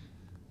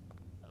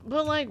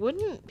 But, like,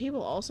 wouldn't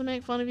people also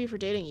make fun of you for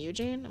dating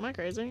Eugene? Am I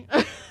crazy?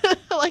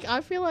 Like,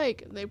 I feel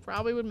like they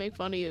probably would make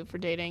fun of you for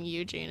dating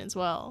Eugene as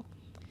well.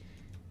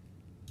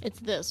 It's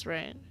this,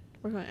 right?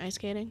 We're going ice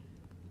skating?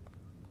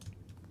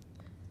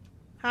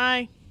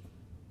 Hi.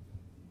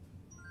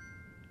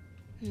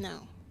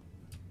 No.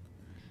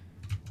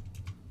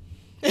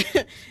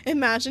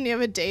 Imagine you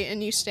have a date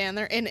and you stand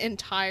there an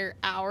entire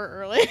hour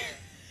early.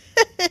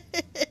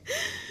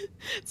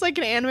 It's like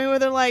an anime where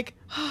they're like,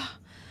 oh,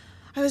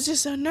 I was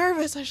just so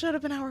nervous. I showed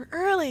up an hour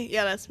early.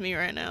 Yeah, that's me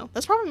right now.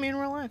 That's probably me in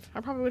real life.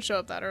 I probably would show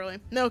up that early.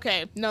 No,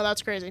 okay. No,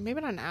 that's crazy. Maybe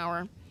not an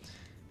hour.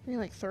 Maybe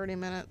like 30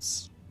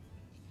 minutes.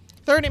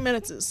 30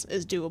 minutes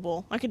is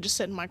doable. I could just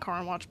sit in my car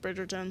and watch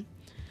Bridgerton.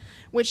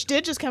 Which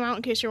did just come out,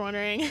 in case you're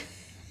wondering.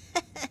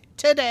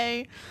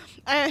 Today.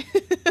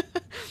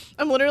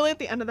 I'm literally at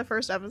the end of the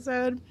first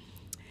episode.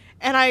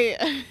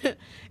 And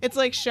it's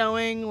like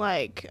showing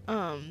like,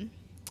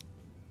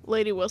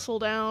 Lady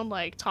Whistledown,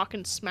 like,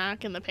 talking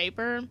smack in the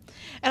paper.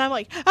 And I'm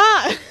like,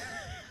 ah!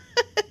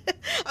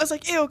 I was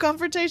like, ew,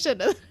 confrontation.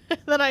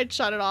 Then I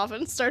shut it off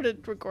and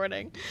started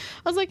recording.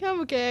 I was like,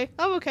 I'm okay.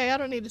 I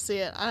don't need to see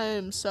it.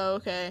 I'm so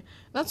okay.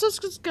 That's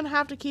just gonna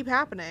have to keep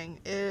happening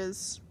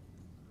is...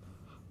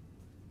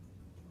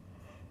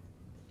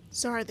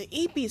 Sorry, the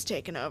EP's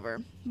taken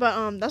over.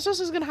 But, that's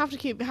just gonna have to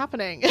keep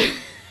happening.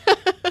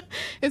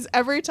 Is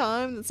every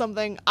time that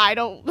something I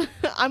don't...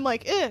 I'm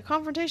like,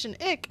 confrontation,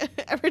 ick.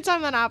 Every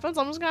time that happens,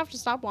 I'm just gonna have to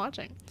stop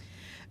watching.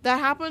 That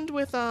happened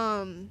with,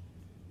 what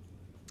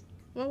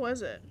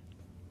was it?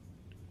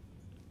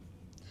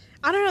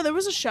 I don't know, there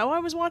was a show I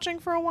was watching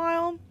for a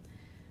while.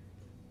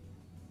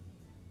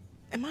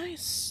 Am I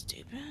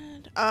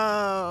stupid?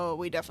 Oh,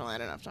 we definitely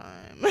had enough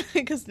time.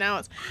 Because now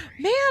it's...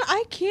 Man,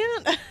 I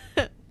can't...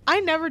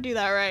 I never do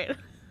that right.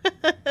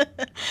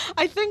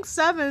 I think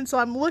 7, so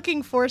I'm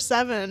looking for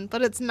 7,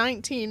 but it's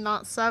 19,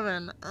 not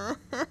 7.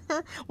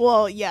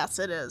 Well, yes,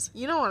 it is.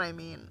 You know what I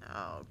mean.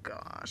 Oh,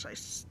 gosh, I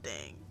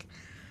stink.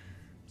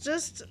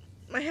 Just,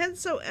 my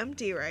head's so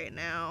empty right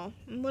now.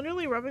 I'm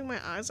literally rubbing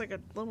my eyes like a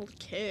little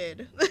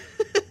kid.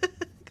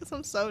 Because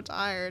I'm so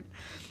tired.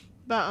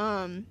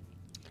 But,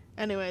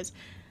 anyways...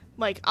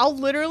 Like, I'll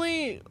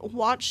literally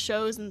watch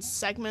shows and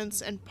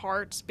segments and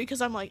parts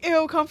because I'm like,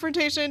 ew,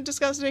 confrontation,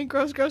 disgusting,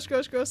 gross, gross,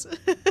 gross, gross.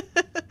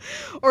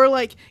 Or,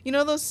 like, you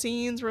know those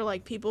scenes where,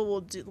 like, people will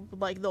do,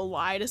 like, they'll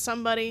lie to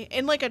somebody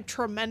in, like, a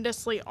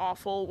tremendously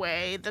awful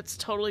way that's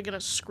totally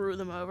gonna screw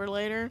them over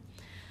later.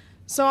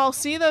 So I'll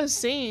see those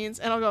scenes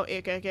and I'll go,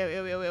 ick, ick, ick,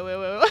 ick, ick,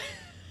 ick, ick.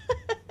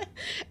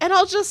 And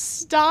I'll just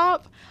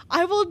stop.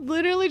 I will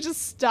literally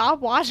just stop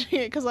watching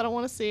it because I don't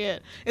want to see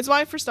it. It's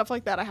why for stuff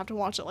like that I have to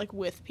watch it like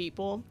with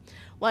people.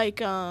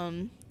 Like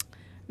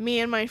me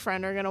and my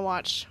friend are gonna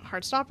watch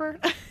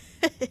Heartstopper.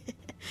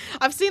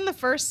 I've seen the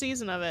first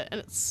season of it and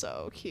it's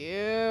so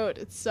cute.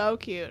 It's so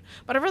cute.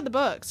 But I've read the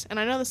books and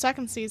I know the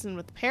second season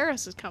with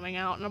Paris is coming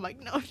out and I'm like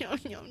no.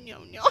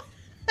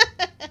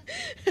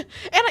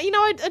 And, you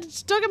know,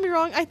 don't get me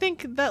wrong, I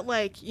think that,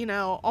 like, you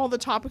know, all the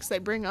topics they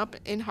bring up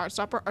in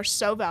Heartstopper are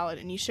so valid,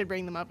 and you should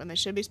bring them up, and they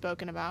should be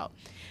spoken about,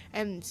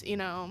 and, you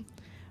know,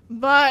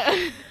 but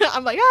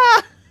I'm like,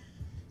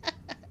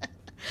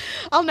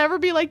 I'll never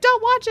be like,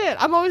 don't watch it.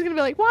 I'm always gonna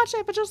be like, watch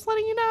it, but just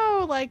letting you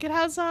know, like, it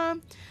has,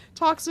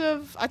 talks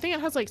of, I think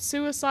it has, like,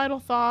 suicidal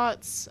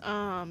thoughts,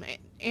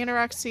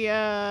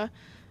 anorexia,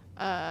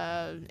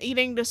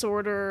 eating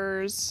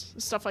disorders,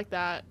 stuff like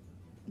that,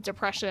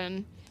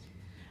 depression.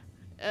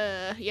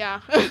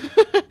 Yeah.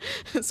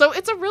 So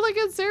it's a really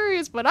good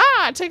series, but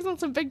it takes on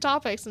some big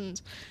topics,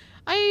 and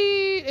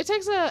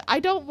I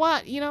don't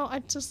want, you know,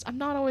 I'm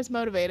not always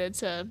motivated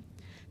to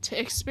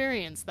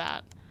experience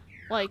that.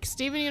 Like,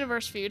 Steven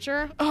Universe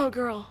Future. Oh,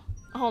 girl.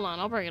 Hold on,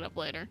 I'll bring it up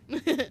later.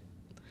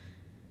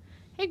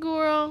 Hey,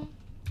 girl.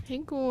 Hey,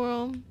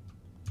 girl.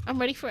 I'm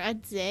ready for a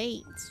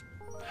date.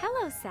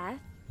 Hello, Seth.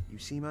 You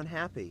seem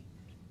unhappy.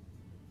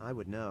 I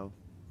would know.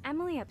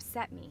 Emily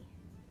upset me.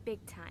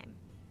 Big time.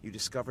 You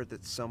discovered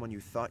that someone you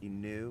thought you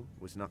knew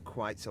was not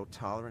quite so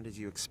tolerant as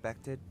you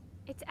expected?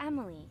 It's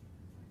Emily.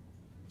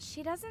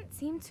 She doesn't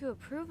seem to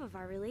approve of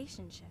our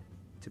relationship.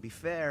 To be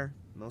fair,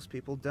 most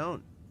people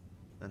don't.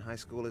 And high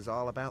school is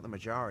all about the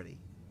majority.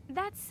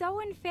 That's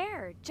so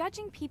unfair,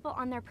 judging people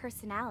on their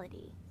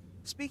personality.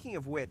 Speaking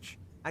of which,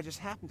 I just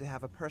happen to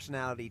have a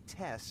personality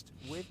test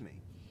with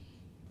me.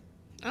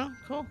 Oh,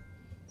 cool.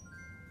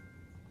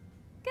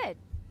 Good,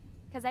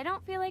 because I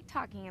don't feel like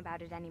talking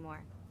about it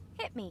anymore.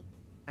 Hit me.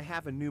 I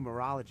have a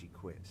numerology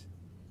quiz.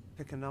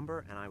 Pick a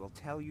number and I will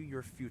tell you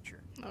your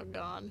future. Oh,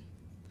 God.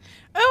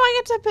 Oh, I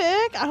get to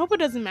pick. I hope it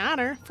doesn't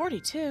matter.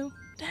 42.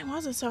 Dang, why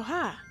was it so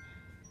high?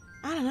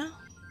 I don't know.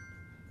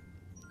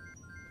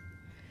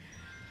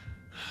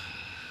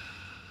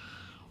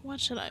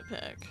 What should I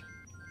pick?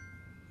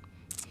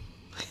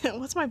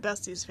 What's my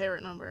bestie's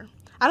favorite number?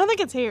 I don't think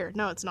it's here.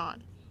 No, it's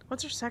not.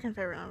 What's her second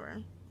favorite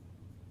number?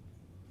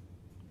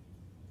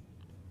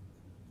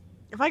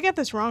 If I get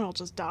this wrong, I'll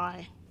just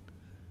die.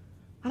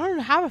 I don't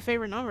have a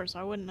favorite number, so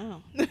I wouldn't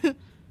know. Can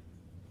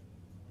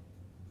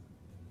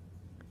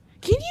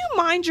you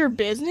mind your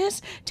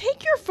business?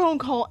 Take your phone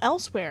call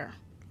elsewhere.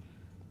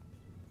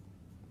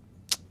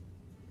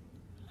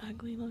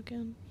 Ugly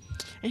looking.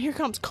 And here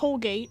comes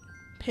Colgate,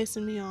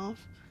 pissing me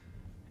off.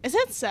 Is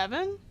that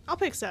 7? I'll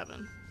pick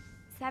 7.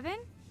 7?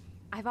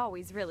 I've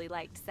always really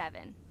liked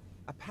 7.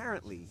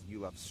 Apparently, you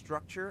love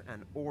structure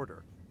and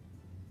order.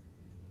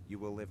 You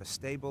will live a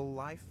stable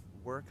life,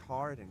 work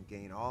hard, and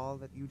gain all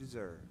that you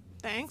deserve.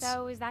 Thanks.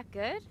 So, is that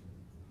good?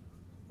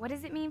 What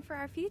does it mean for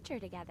our future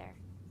together?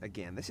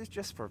 Again, this is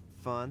just for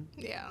fun.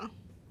 Yeah.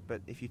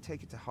 but if you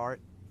take it to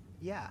heart,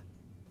 yeah,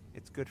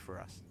 it's good for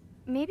us.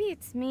 Maybe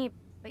it's me,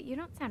 but you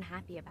don't sound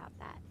happy about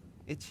that.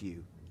 It's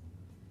you.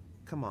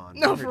 Come on,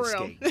 No, let her for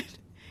real. escape.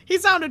 He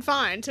sounded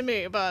fine to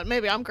me, but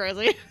maybe I'm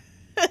crazy.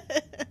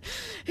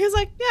 He was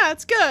like, yeah,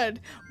 it's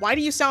good. Why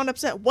do you sound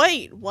upset?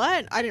 Wait,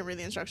 what? I didn't read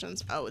the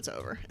instructions. Oh, it's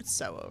over. It's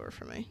so over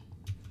for me.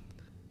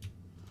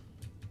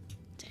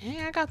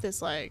 Dang, I got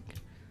this, like,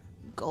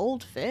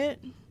 gold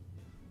fit.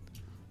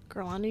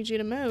 Girl, I need you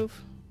to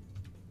move.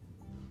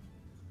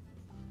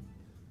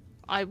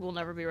 I will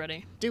never be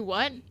ready. Do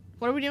what?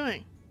 What are we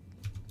doing?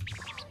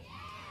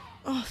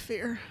 Oh,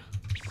 fear.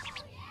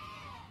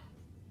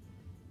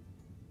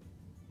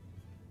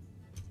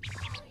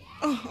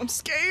 Oh, I'm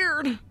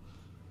scared.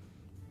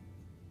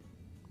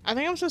 I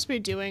think I'm supposed to be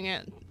doing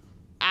it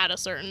at a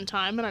certain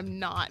time, and I'm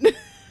not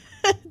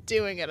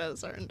doing it at a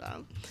certain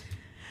time.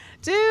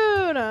 Dude,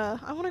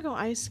 I want to go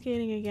ice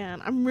skating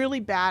again. I'm really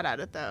bad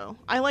at it, though.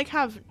 I, like,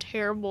 have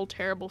terrible,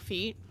 terrible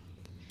feet.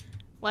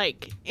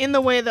 Like, in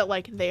the way that,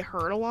 like, they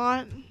hurt a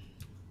lot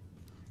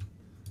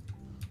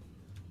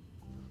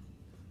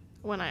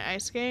when I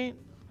ice skate.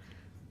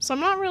 So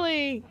I'm not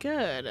really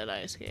good at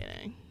ice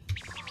skating.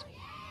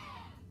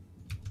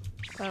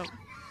 Oh,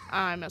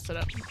 I messed it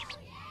up.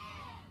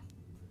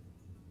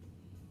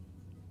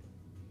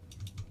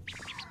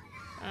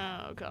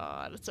 Oh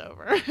god, it's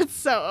over. It's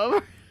so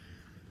over.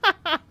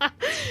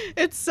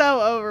 It's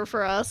so over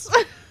for us.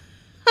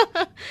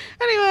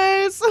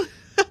 Anyways.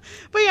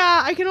 But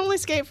yeah, I can only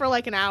skate for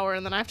like an hour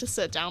and then I have to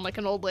sit down like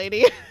an old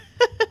lady.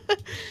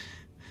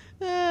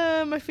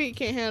 My feet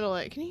can't handle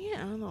it. Can you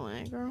get out of the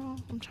way, girl?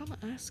 I'm trying to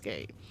ice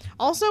skate.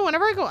 Also,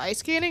 whenever I go ice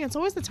skating, it's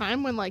always the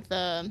time when like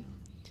the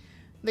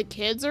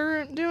kids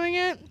are doing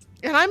it.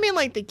 And I mean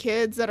like the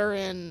kids that are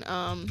in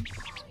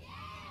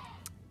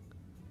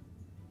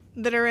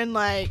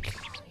like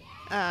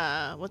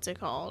what's it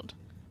called?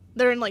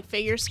 They're in like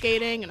figure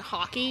skating and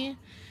hockey.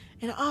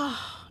 And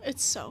oh,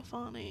 it's so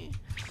funny.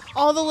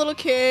 All the little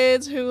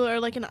kids who are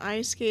like in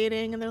ice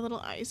skating and their little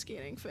ice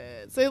skating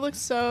fits. They look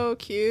so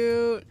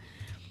cute.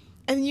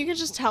 And you can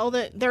just tell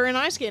that they're in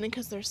ice skating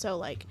because they're so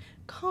like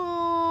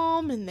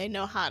calm and they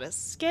know how to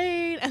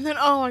skate. And then,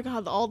 oh my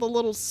god, all the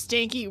little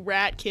stinky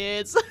rat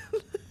kids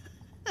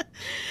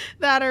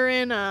that are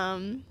in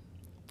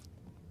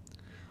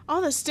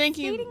all the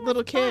stinky Skating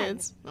little was fun.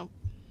 kids. Oh.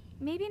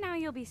 Maybe now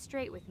you'll be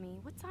straight with me.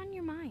 What's on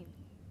your mind?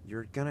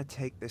 You're gonna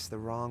take this the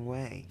wrong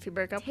way. If you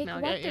break up, Take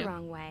I'll what get the you.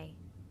 wrong way?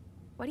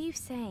 What are you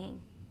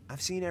saying?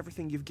 I've seen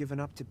everything you've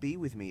given up to be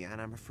with me,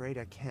 and I'm afraid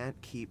I can't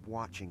keep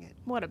watching it.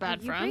 What a bad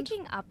Are you friend.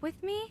 breaking up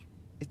with me?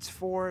 It's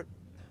for,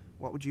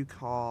 what would you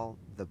call,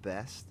 the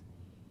best?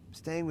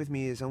 Staying with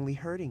me is only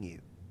hurting you.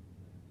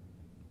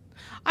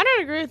 I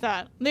don't agree with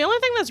that. The only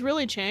thing that's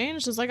really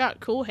changed is I got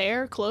cool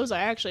hair, clothes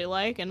I actually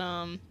like, and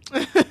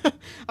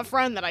a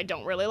friend that I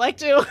don't really like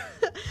too.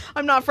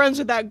 I'm not friends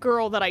with that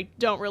girl that I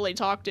don't really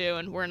talk to,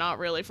 and we're not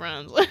really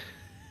friends.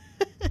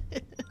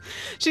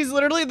 She's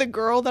literally the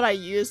girl that I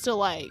used to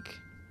like.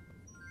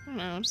 I don't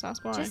know, just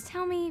ask why. Just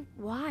tell me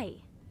why.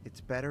 It's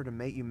better to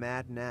make you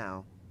mad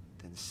now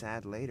than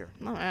sad later.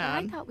 Not But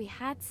I mad. thought we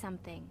had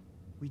something.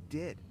 We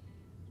did.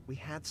 We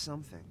had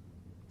something.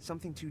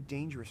 Something too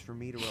dangerous for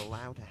me to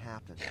allow to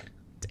happen. I'm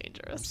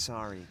Dangerous.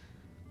 sorry.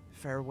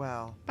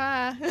 Farewell.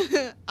 Bye.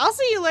 I'll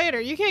see you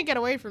later. You can't get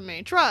away from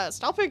me.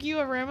 Trust. I'll pick you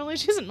over Emily.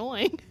 She's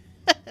annoying.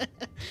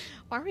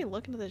 Why are we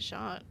looking at this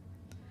shot?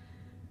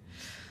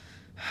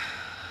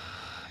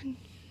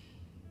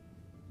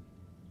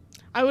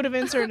 I would have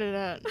inserted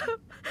it.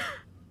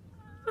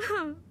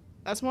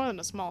 That's more than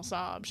a small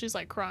sob. She's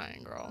like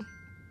crying, girl.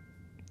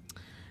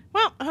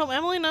 Well, I hope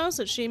Emily knows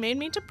that she made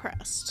me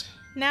depressed.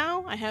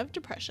 Now I have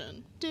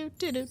depression. Do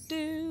do do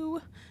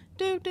do.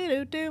 Do do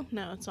do do.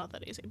 No, it's not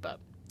that easy, but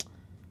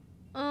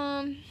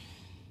well,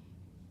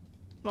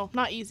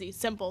 not easy,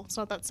 simple. It's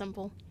not that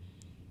simple.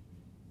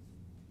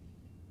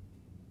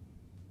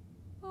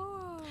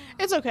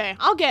 It's okay.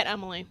 I'll get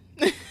Emily.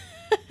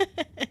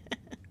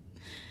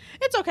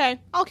 It's okay.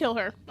 I'll kill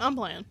her. I'm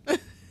playing.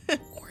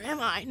 Or am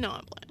I? No,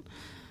 I'm playing.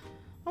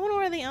 I want to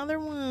wear the other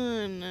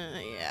one.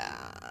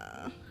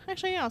 Yeah.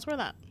 Actually, yeah, let's wear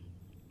that.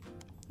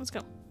 Let's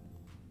go.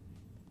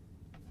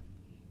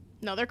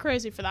 No, they're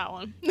crazy for that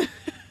one.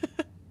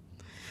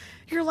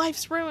 Your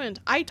life's ruined.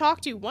 I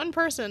talked to one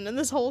person in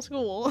this whole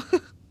school.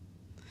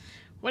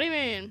 What do you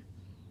mean?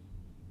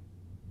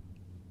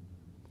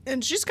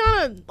 And she's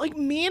kind of, like,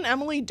 me and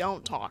Emily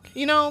don't talk.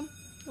 You know?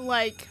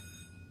 Like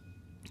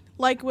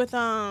with,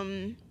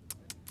 and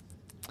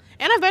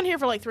I've been here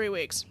for, like, 3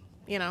 weeks.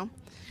 You know?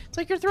 It's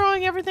like, you're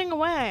throwing everything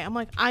away. I'm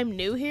like, I'm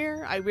new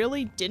here. I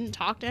really didn't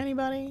talk to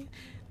anybody.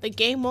 The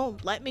game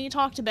won't let me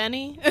talk to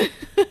Benny.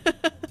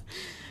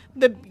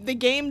 The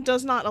game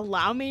does not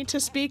allow me to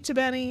speak to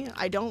Benny.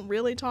 I don't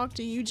really talk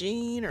to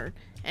Eugene or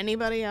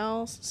anybody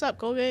else. What's up,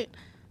 Colgate?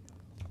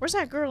 Where's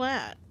that girl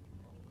at?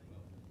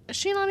 Is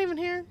she not even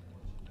here?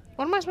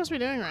 What am I supposed to be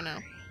doing right now?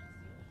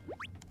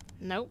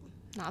 Nope,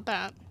 not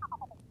that.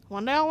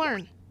 One day I'll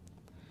learn.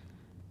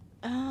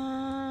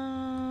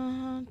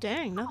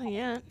 Dang, nothing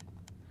yet.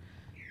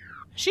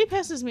 She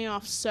pisses me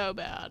off so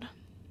bad.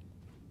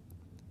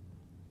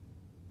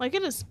 Like,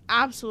 it is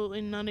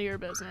absolutely none of your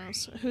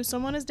business who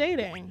someone is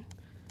dating.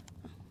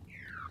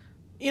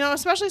 You know,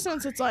 especially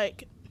since it's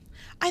like,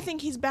 I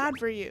think he's bad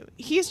for you.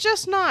 He's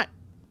just not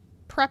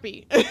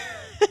preppy.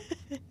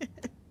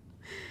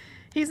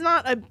 He's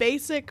not a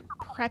basic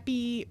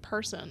preppy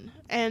person.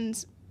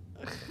 And,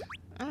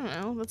 I don't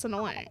know, that's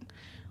annoying.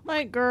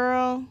 Like,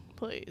 girl,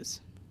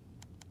 please.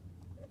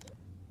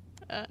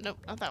 Nope,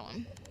 not that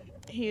one.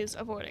 He's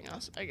avoiding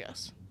us, I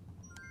guess.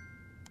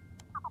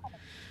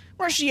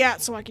 Where's she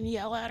at so I can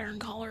yell at her and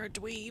call her a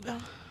dweeb?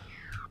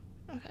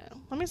 Okay,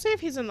 let me see if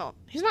he's in the...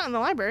 He's not in the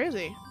library, is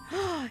he?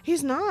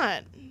 He's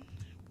not.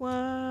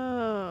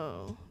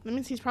 Whoa. That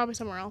means he's probably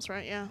somewhere else,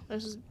 right? Yeah,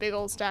 there's this big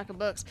old stack of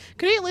books.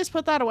 Could he at least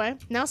put that away?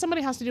 Now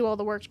somebody has to do all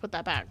the work to put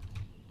that back.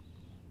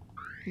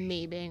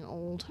 Me being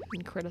old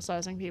and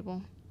criticizing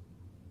people.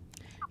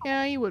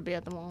 Yeah, you would be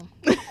at the mall.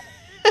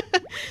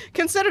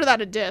 Consider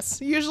that a diss.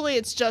 Usually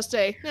it's just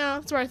a, no,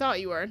 that's where I thought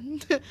you were.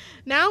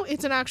 Now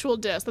it's an actual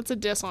diss. That's a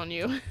diss on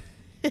you.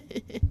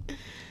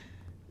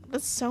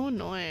 That's so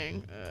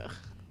annoying. Ugh.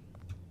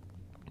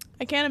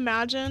 I can't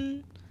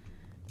imagine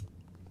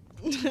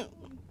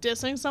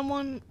dissing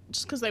someone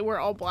just because they wear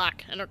all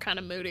black and are kind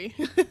of moody.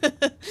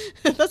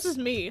 That's just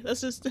me.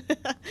 That's just...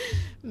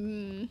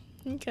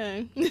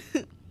 okay.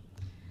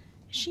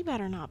 She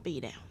better not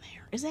be down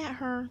there. Is that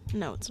her?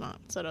 No, it's not.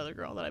 It's that other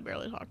girl that I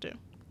barely talked to.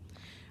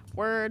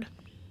 Word.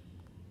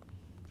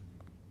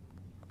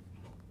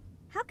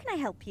 How can I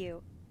help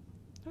you?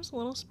 There's a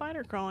little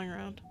spider crawling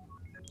around.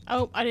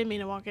 Oh, I didn't mean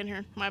to walk in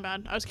here. My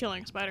bad. I was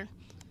killing a spider.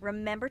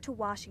 Remember to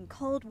wash in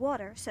cold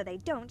water so they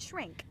don't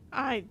shrink.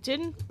 I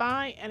didn't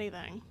buy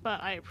anything,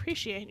 but I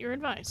appreciate your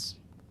advice.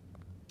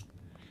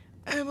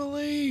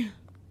 Emily!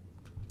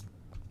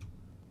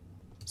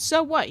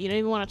 So what? You don't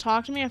even want to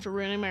talk to me after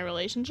ruining my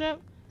relationship?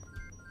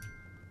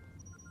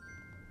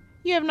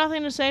 You have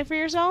nothing to say for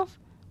yourself?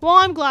 Well,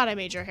 I'm glad I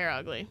made your hair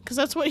ugly, because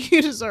that's what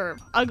you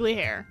deserve. Ugly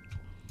hair.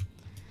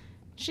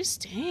 She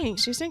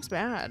stinks. She stinks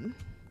bad.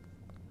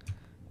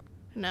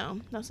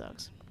 No, that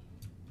sucks.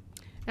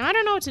 Now, I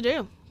don't know what to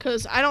do,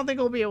 because I don't think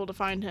we'll be able to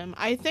find him.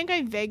 I think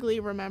I vaguely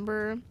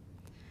remember,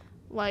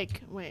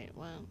 like, wait,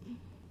 what?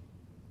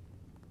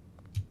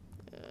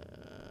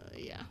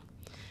 Yeah.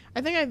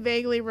 I think I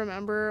vaguely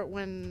remember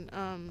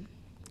when,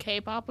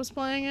 K-pop was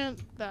playing it,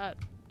 that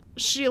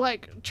she,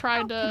 like,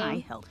 tried to... How can I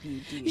help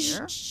you,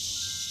 dear?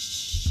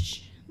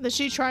 That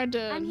she tried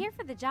to... I'm here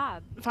for the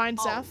job. Find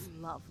Oh, Seth.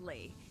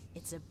 lovely.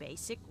 It's a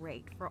basic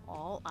rate for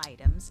all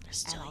items,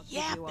 Still and I'll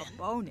give you a yapping.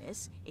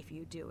 bonus if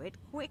you do it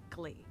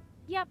quickly.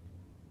 Yep.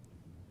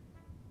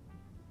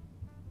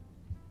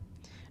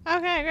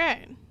 Okay,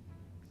 great.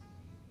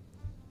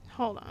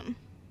 Hold on.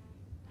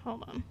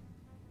 Hold on.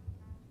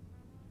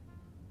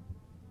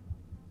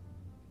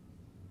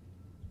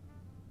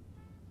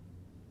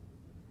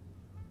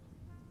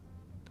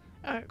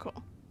 Okay,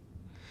 cool.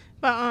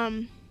 But,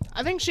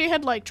 I think she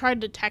had, like,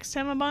 tried to text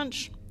him a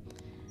bunch,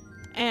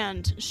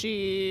 and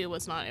she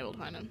was not able to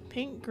find him.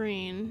 Pink,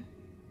 green.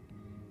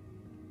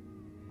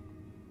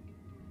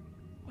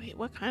 Wait,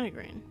 what kind of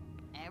green?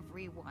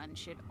 Everyone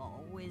should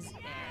always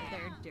air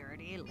their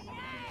dirty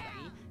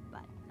laundry,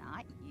 but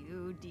not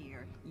you,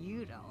 dear.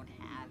 You don't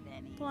have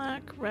any.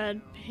 Black,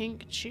 red,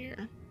 pink,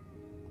 cheer.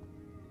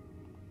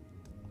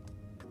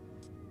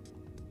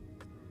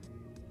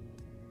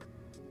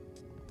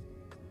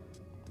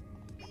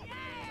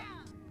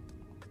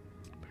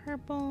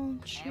 Purple,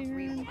 cheer.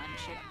 Everyone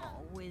should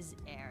always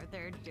air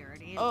their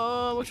dirty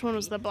Oh, which one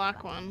was laundry, the black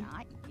but one?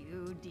 Not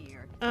you,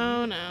 dear.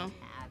 Oh, You no. don't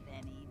have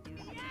any, do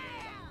you?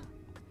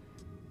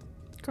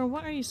 Girl,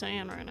 what are you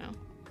saying right now?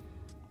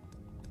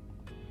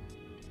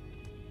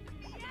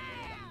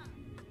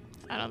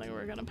 I don't think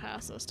we're gonna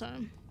pass this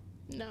time.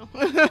 No.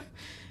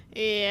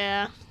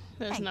 Yeah,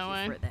 there's Thank no you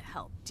way. for the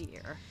help,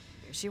 dear.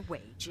 Here's your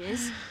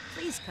wages.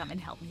 Please come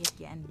and help me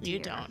again, dear. You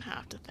don't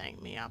have to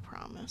thank me, I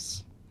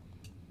promise.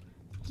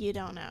 You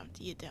don't have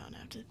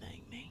to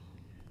thank me.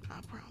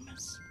 I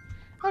promise.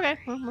 Okay,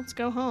 well, let's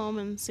go home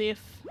and see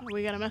if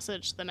we get a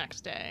message the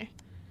next day.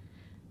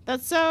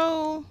 That's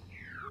so...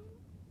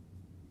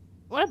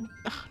 What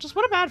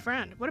a bad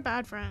friend. What a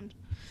bad friend.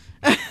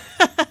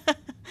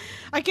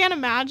 I can't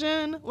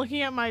imagine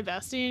looking at my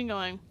bestie and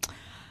going,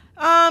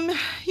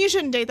 you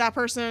shouldn't date that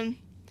person.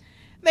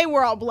 They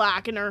were all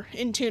black and are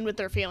in tune with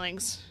their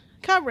feelings.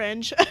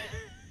 Coverage.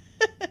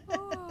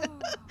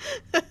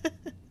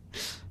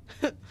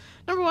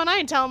 Number one, I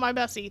ain't telling my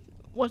bestie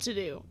what to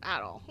do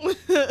at all.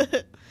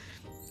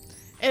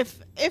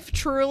 If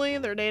truly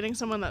they're dating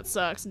someone that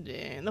sucks,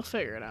 dang, they'll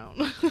figure it out.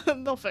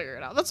 They'll figure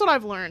it out. That's what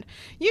I've learned.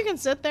 You can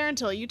sit there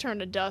until you turn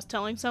to dust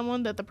telling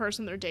someone that the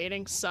person they're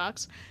dating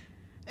sucks.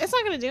 It's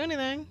not going to do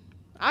anything.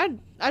 I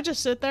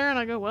just sit there and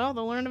I go, well,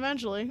 they'll learn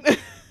eventually.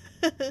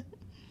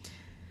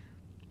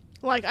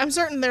 Like, I'm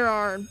certain there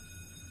are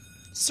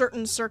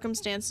certain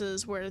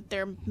circumstances where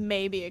there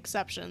may be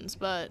exceptions,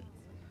 but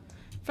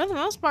for the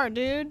most part,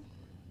 dude,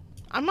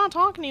 I'm not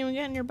talking to you and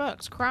getting your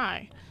books.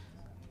 Cry.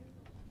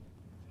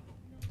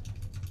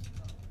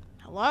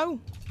 Hello?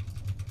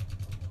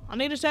 I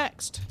need a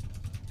text.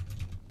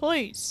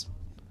 Please.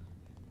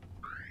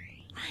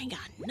 I ain't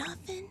got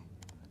nothing.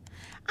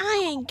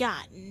 I ain't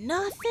got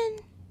nothing.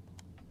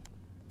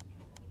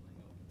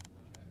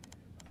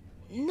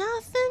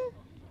 Nothing?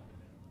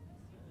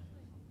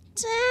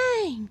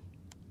 Dang.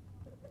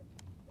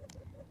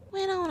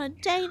 Went on a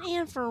date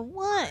and for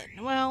what?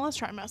 Well, let's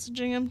try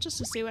messaging him just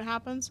to see what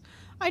happens.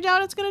 I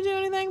doubt it's gonna do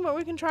anything, but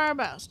we can try our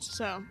best,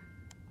 so.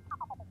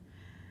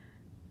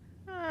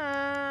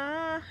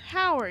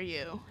 How are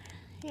you?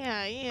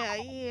 Yeah.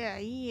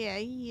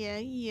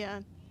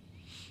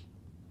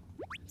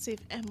 See if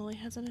Emily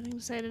has anything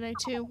to say today,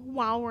 too,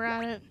 while we're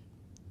at it.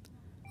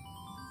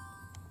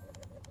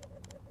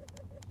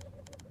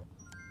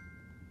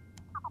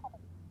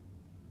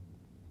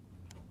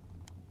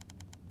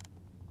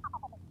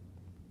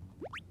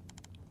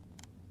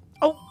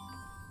 Oh!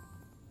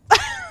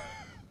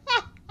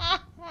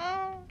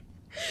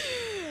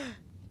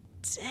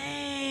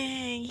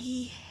 Dang,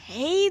 he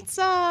hates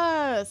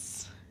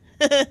us!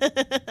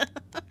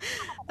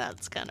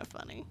 That's kind of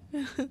funny.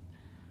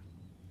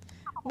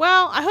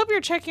 Well, I hope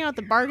you're checking out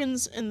the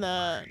bargains in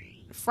the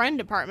friend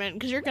department,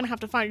 because you're going to have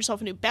to find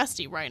yourself a new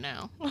bestie right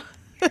now.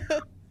 You're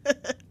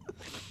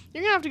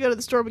going to have to go to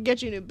the store and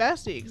get you a new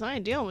bestie, because I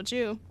ain't dealing with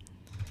you.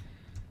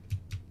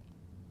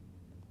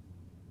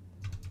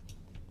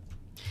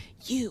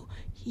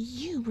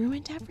 You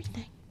ruined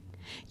everything.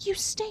 You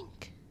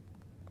stink.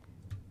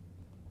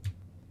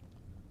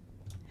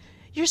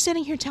 You're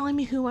sitting here telling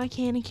me who I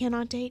can and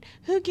cannot date.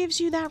 Who gives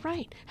you that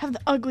right? Have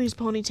the ugliest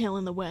ponytail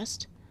in the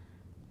West.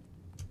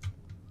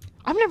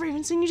 I've never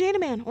even seen you date a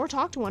man, or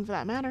talk to one for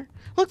that matter.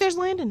 Look, there's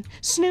Landon.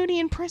 Snooty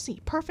and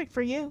prissy. Perfect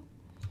for you.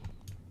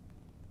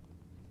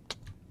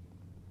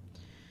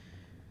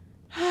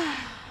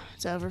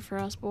 It's over for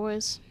us,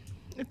 boys.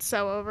 It's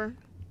so over.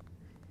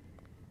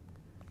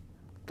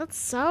 That's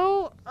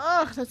so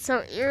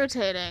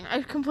irritating.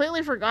 I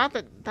completely forgot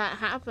that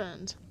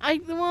happened. I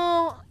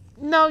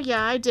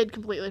did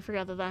completely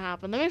forget that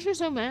happened. That makes me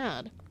so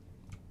mad.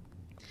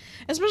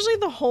 Especially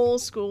the whole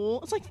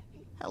school. It's like,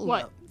 Hello,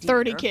 what, dear.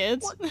 30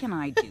 kids? What can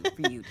I do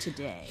for you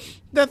today?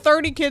 The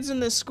 30 kids in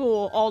this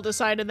school all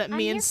decided that I'm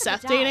me here and for the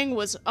Seth job. dating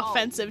was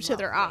offensive to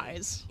their lovely.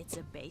 eyes. It's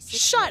a basic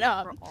Shut rate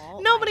up. for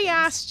all Nobody items,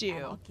 asked you.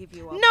 and I'll give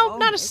you a No, not a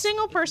bonus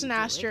single if person you do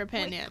asked it your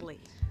opinion. quickly.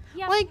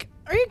 Yep. Like,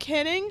 are you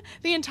kidding?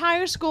 The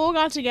entire school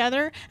got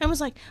together and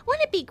was like,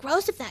 wouldn't it be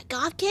gross if that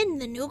goth kid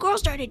and the new girl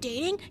started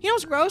dating? You know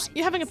what's gross?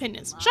 You having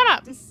opinions. Shut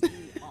up. To see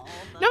all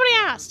the Nobody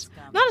girls asked.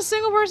 come Not a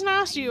single person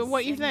asked you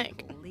what you nice and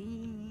think.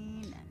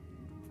 clean and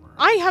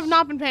I have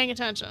not been paying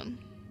attention.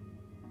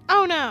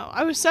 Oh no,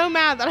 I was so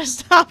mad that I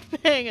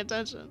stopped paying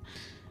attention.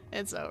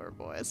 It's over,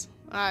 boys.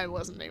 I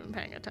wasn't even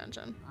paying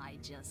attention. I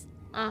just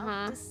Uh-huh.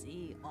 love to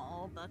see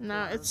all the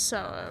No, it's girls so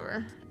come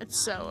over. It's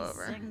so nice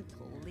over. and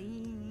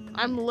clean.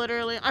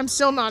 I'm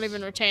still not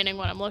even retaining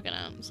what I'm looking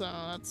at, so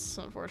that's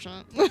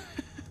unfortunate.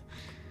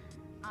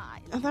 I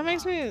That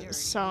makes love me dirty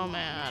so laundry.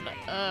 mad.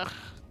 Ugh.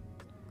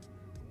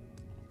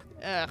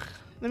 That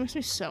makes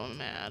me so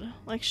mad.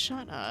 Like,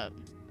 shut up.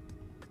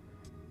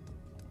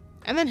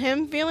 And then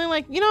him feeling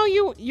like, you know,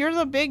 you're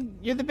the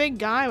big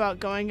guy about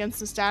going against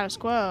the status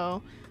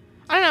quo.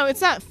 I don't know, it's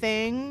that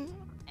thing.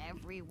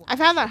 Everyone I've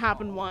had that should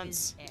happen always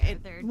once. air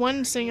their One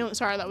dirty singular,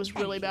 sorry, that was Thank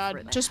really you for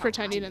bad. the Just help,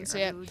 pretend you didn't see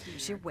dear. it.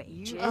 Here's your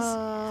wages.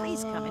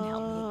 Please come and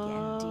help me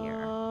again,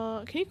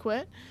 dear. Can you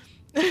quit?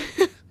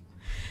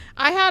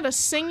 I had a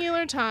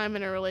singular time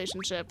in a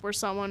relationship where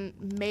someone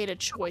made a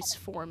choice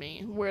for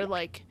me, where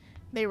like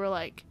they were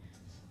like,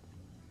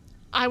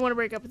 I want to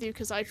break up with you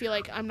because I feel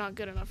like I'm not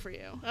good enough for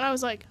you. And I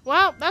was like,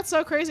 wow, that's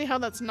so crazy how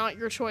that's not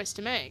your choice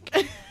to make.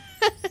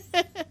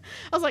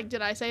 I was like,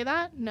 did I say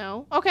that?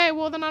 No. Okay,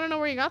 well then I don't know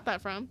where you got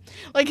that from.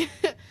 Like,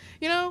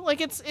 you know,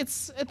 like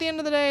it's at the end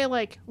of the day,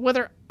 like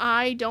whether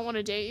I don't want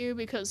to date you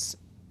because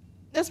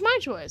that's my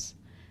choice.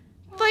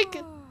 Like,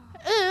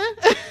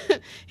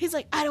 he's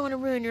like, I don't want to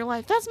ruin your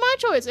life. That's my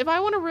choice. If I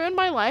want to ruin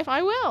my life,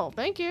 I will.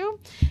 Thank you.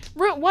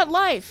 What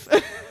life?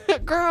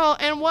 Girl,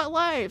 and what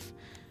life?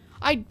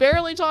 I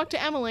barely talk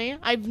to Emily.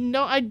 I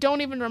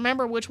don't even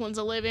remember which one's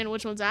Olivia and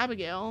which one's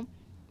Abigail.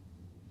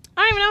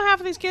 I don't even know half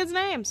of these kids'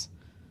 names.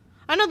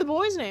 I know the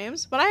boys'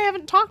 names, but I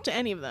haven't talked to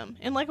any of them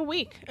in like a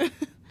week.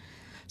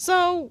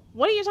 So,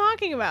 what are you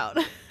talking about?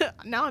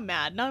 Now I'm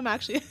mad. Now I'm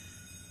actually...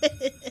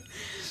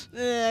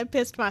 I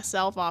pissed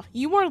myself off.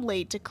 You are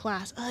late to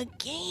class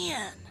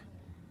again.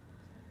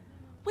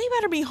 We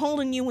better be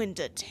holding you in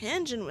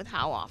detention with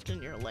how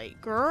often you're late,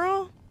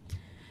 girl.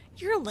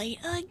 You're late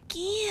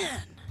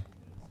again.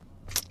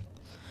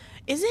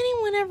 Is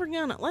anyone ever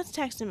gonna... Let's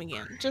text him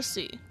again. Just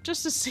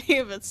to see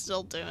if it's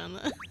still doing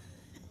it.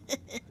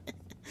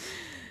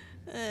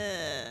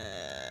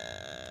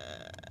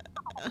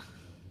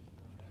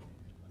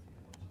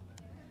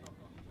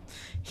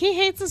 He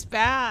hates us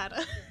bad.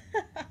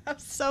 I'm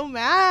so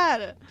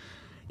mad.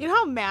 You know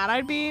how mad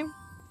I'd be?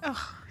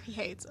 Oh, he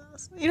hates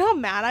us. You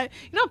know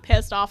how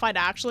pissed off I'd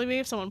actually be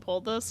if someone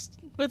pulled this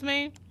with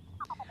me?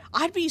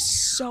 I'd be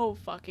so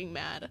fucking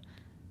mad.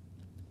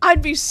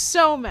 I'd be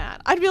so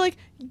mad. I'd be like,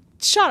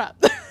 shut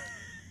up.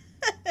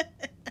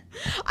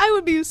 I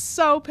would be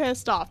so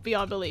pissed off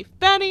beyond belief.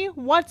 Benny,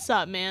 what's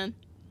up, man?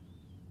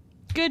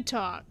 Good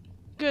talk.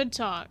 Good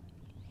talk.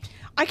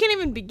 I can't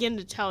even begin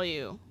to tell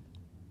you.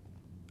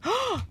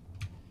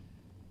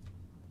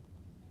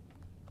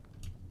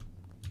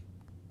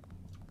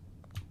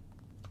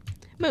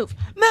 Move.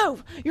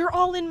 Move! You're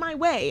all in my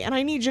way, and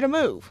I need you to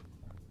move.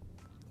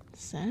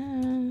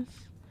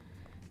 Seth.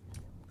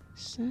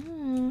 Seth.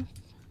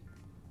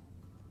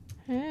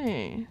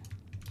 Hey.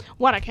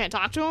 What, I can't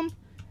talk to him?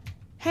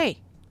 Hey.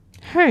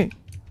 Hey.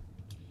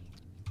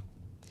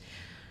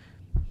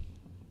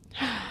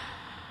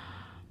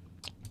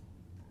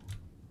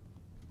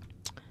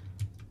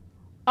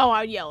 Oh,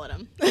 I would yell at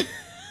him.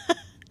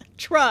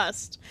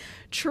 Trust.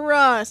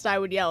 Trust, I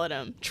would yell at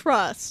him.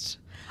 Trust.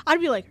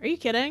 I'd be like, are you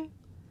kidding?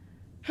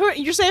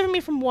 You're saving me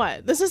from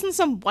what? This isn't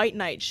some white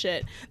knight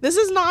shit. This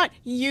is not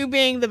you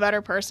being the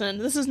better person.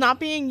 This is not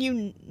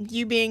being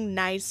you being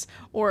nice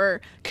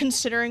or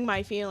considering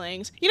my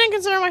feelings. You didn't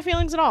consider my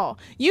feelings at all.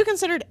 You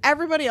considered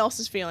everybody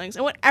else's feelings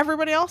and what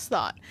everybody else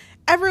thought.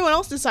 Everyone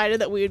else decided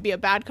that we would be a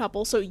bad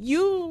couple, so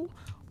you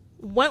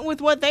went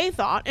with what they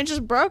thought and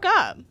just broke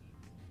up.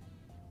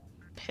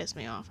 Pissed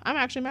me off. I'm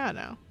actually mad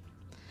now.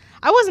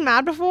 I wasn't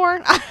mad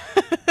before.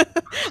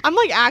 I'm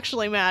like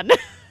actually mad.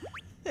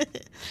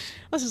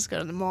 Let's just go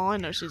to the mall. I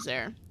know she's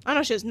there. I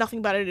know she has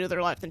nothing better to do with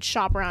her life than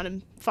shop around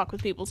and fuck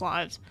with people's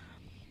lives.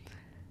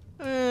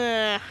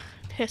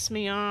 Piss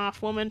me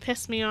off, woman.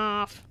 Piss me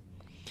off.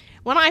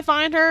 When I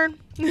find her,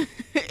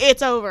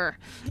 it's over.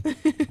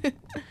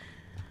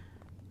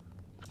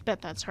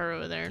 Bet that's her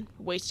over there,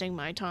 wasting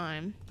my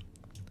time.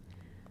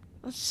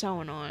 That's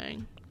so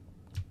annoying.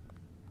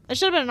 It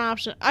should have been an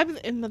option.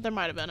 There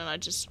might have been, and I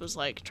just was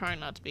like trying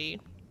not to be,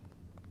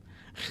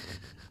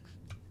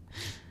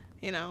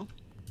 you know.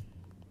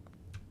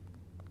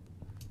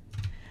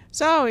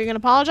 So, you're gonna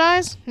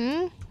apologize?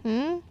 We're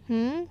not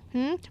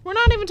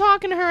even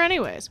talking to her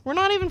anyways. We're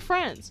not even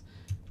friends.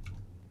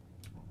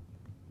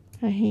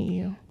 I hate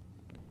you.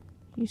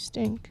 You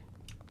stink.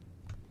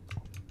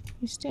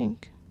 You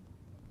stink.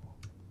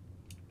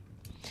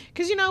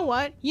 Because you know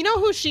what? You know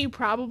who she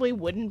probably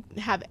wouldn't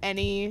have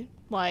any,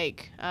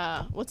 like,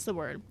 what's the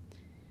word?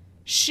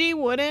 She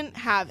wouldn't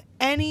have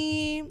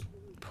any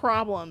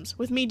problems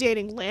with me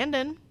dating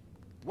Landon.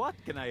 What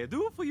can I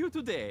do for you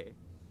today?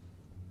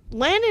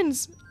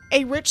 Landon's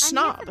a rich I'm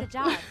snob. here for the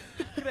job.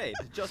 Great,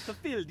 just to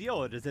fill the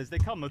orders as they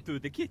come through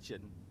the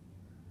kitchen.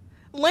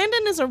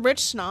 Landon is a rich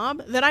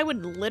snob that I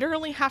would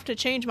literally have to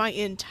change my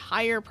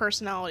entire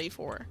personality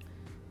for.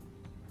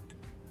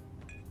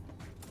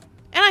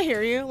 And I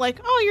hear you, like,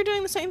 oh, you're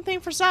doing the same thing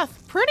for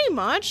Seth. Pretty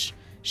much.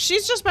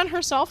 She's just been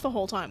herself the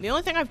whole time. The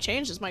only thing I've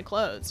changed is my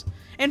clothes.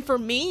 And for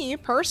me,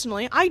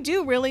 personally, I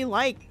do really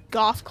like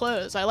goth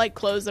clothes. I like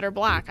clothes that are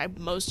black.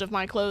 Most of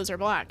my clothes are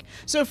black.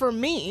 So for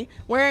me,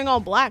 wearing all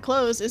black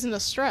clothes isn't a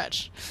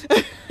stretch.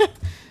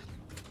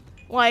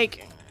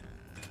 Like,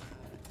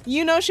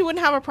 you know she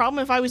wouldn't have a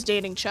problem if I was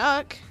dating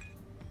Chuck.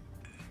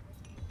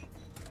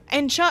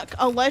 And Chuck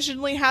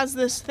allegedly has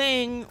this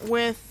thing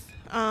with,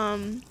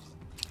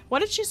 what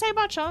did she say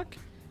about Chuck?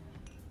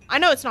 I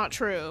know it's not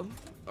true.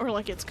 Or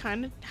like it's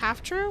kind of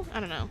half true? I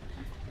don't know.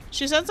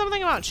 She said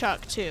something about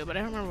Chuck too, but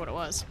I don't remember what it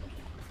was.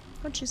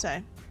 What'd she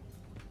say?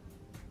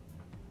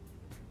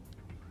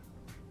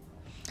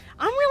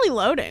 I'm really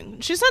loading.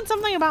 She said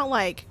something about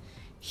like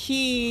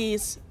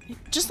he's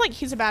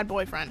a bad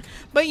boyfriend.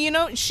 But you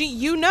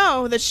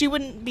know that she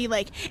wouldn't be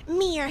like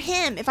me or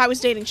him if I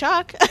was dating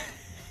Chuck.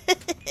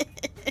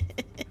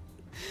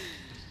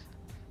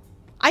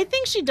 I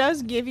think she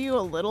does give you a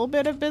little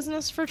bit of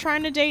business for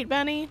trying to date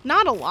Benny.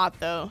 Not a lot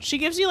though. She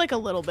gives you like a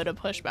little bit of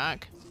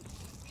pushback.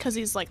 Because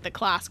he's like the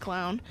class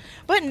clown.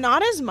 But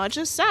not as much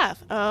as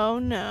Seth. Oh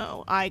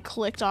no. I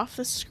clicked off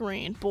the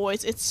screen.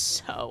 Boys, it's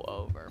so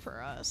over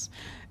for us.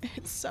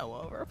 It's so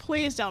over.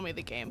 Please tell me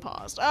the game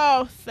paused.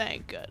 Oh,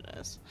 thank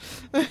goodness.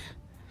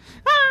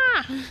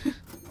 Ah!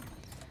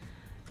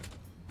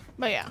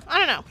 But yeah, I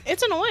don't know.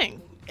 It's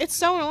annoying. It's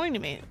so annoying to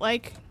me.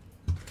 Like,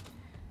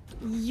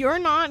 you're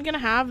not gonna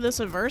have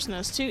this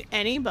averseness to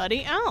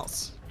anybody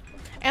else.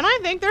 And I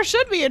think there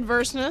should be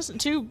averseness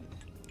to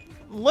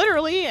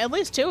literally at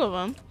least two of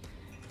them.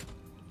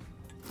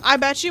 I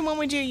bet you when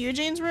we do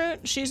Eugene's route,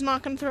 she's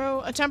not gonna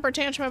throw a temper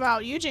tantrum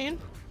about Eugene.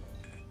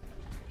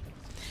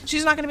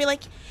 She's not gonna be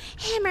like,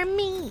 him or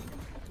me,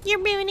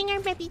 you're ruining our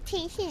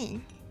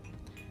reputation.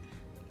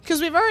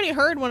 Because we've already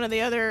heard one of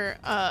the other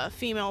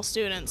female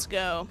students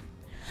go,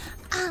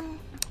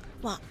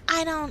 well,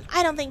 I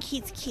don't think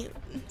he's cute.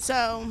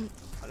 So,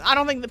 I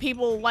don't think the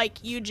people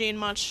like Eugene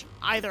much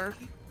either.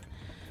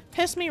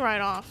 Piss me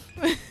right off.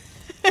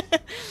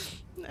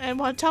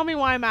 And tell me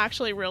why I'm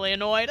actually really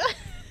annoyed.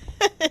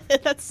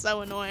 That's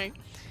so annoying.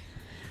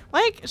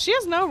 Like, she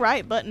has no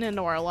right button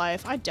into our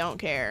life. I don't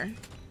care.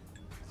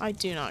 I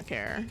do not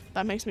care.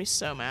 That makes me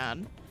so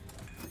mad.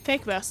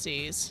 Fake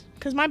besties.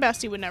 Because my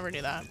bestie would never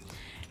do that.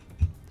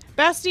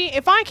 Bestie,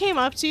 if I came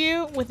up to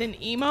you with an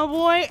emo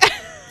boy...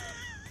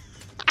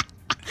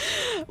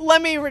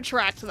 Let me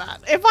retract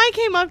that. If I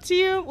came up to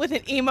you with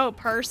an emo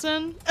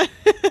person,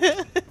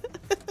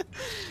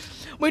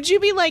 would you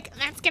be like,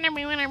 that's gonna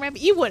ruin our rep?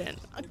 You wouldn't.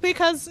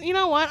 Because, you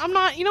know what? I'm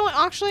not, you know what?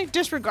 Actually,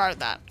 disregard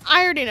that.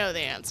 I already know the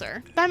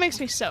answer. That makes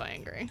me so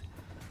angry.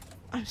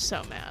 I'm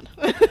so mad.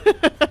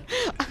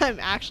 I'm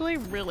actually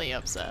really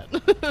upset.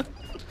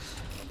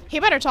 He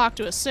better talk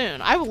to us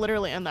soon. I will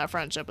literally end that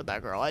friendship with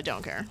that girl. I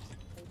don't care.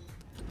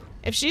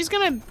 If she's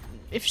gonna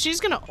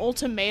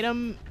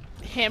ultimatum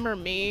him or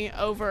me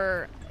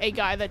over a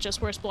guy that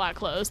just wears black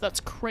clothes, that's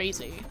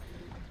crazy.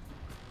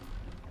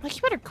 Like,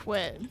 you better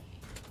quit.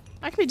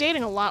 I could be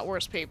dating a lot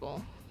worse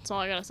people. That's all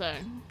I gotta say.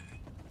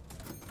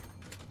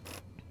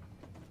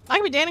 I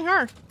could be dating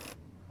her.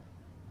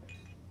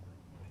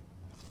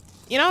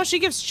 You know, she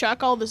gives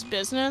Chuck all this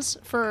business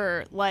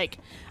for, like,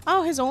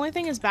 oh, his only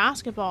thing is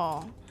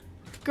basketball.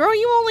 Girl,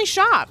 you only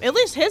shop. At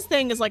least his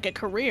thing is, like, a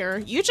career.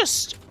 You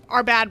just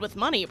are bad with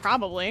money,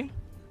 probably.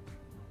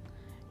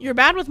 You're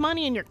bad with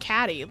money and you're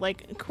catty.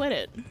 Like, quit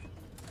it.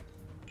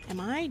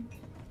 Am I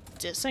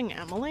dissing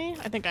Emily?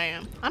 I think I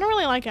am. I don't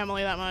really like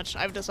Emily that much.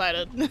 I've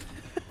decided.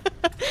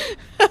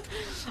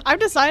 I've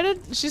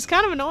decided she's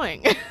kind of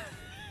annoying.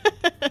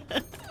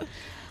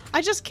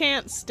 I just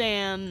can't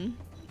stand...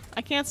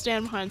 I can't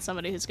stand behind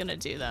somebody who's gonna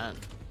do that.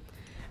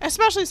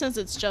 Especially since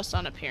it's just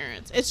on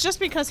appearance. It's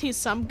just because he's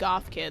some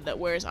goth kid that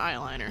wears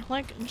eyeliner.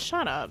 Like,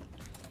 shut up.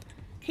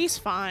 He's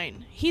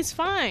fine. He's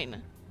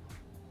fine.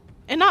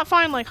 And not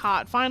fine like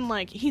hot. Fine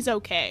like he's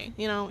okay.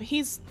 You know,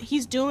 he's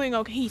doing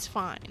okay. He's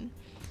fine.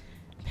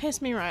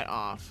 Piss me right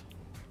off.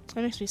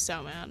 That makes me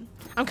so mad.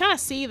 I'm kind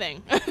of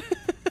seething.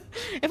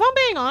 If I'm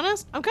being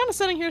honest, I'm kind of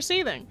sitting here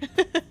seething.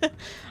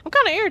 I'm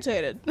kind of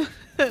irritated.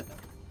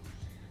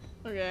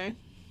 Okay.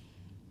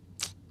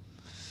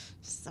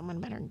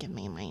 Someone better give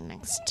me my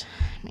next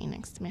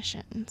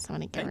mission.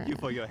 Somebody give Thank her. you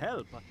for your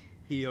help.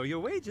 Here are your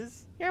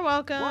wages. You're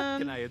welcome. What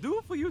can I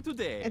do for you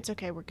today? It's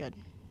okay, we're good.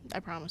 I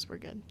promise we're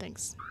good.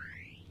 Thanks.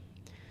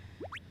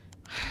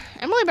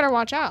 Emily better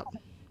watch out.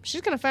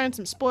 She's gonna find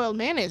some spoiled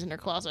mayonnaise in her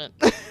closet.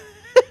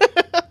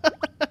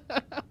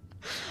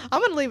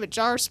 I'm gonna leave a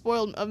jar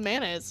spoiled of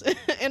mayonnaise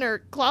in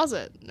her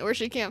closet where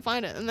she can't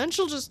find it. And then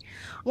she'll just,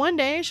 one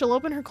day, she'll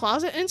open her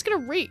closet and it's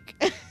gonna reek.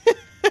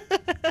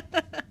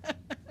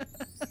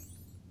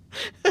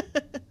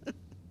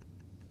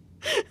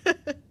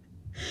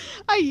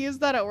 I used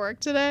that at work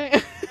today,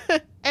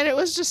 and it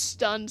was just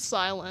stunned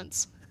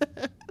silence.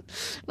 And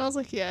I was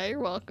like, yeah, you're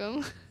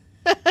welcome.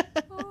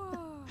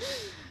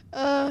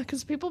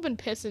 Because people have been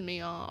pissing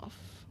me off.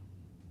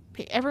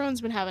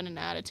 Everyone's been having an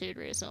attitude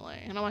recently,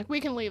 and I'm like,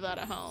 we can leave that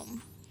at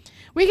home.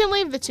 We can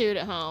leave the toot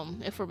at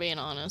home, if we're being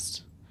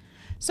honest.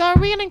 So are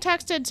we getting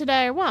texted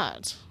today or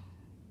what?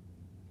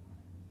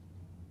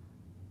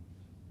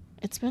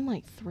 It's been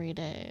like 3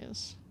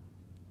 days.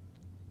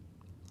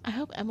 I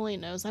hope Emily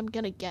knows I'm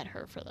gonna get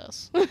her for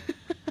this.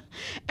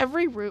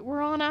 Every route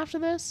we're on after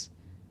this,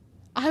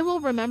 I will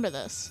remember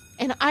this,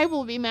 and I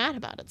will be mad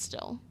about it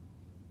still.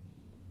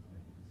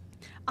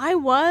 I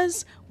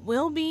was,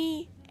 will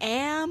be,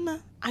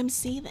 am, I'm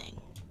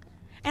seething.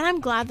 And I'm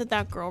glad that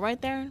that girl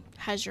right there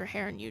has your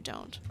hair and you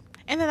don't.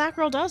 And that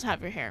girl does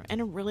have your hair and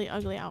a really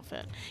ugly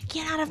outfit.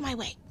 Get out of my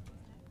way.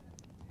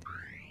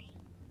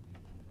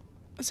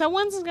 So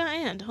when's this gonna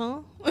end,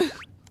 huh? I'm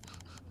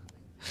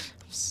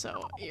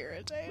so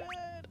irritated.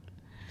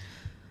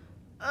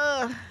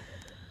 Ugh.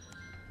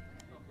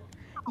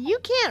 You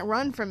can't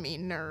run from me,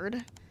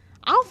 nerd.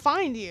 I'll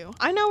find you.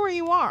 I know where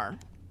you are.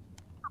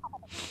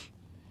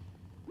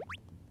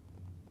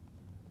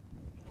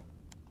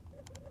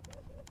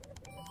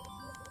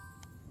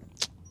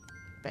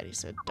 Betty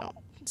said, don't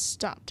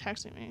stop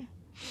texting me.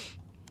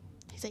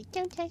 He's like,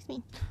 don't text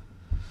me.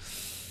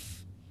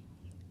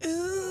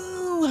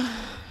 Ooh.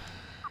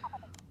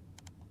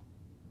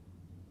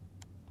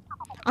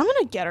 I'm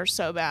gonna get her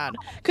so bad.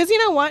 Because you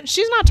know what?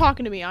 She's not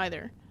talking to me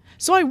either.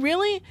 So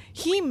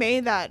he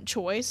made that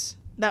choice,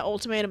 that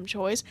ultimatum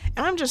choice,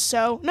 and I'm just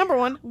so, number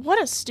one,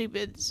 what a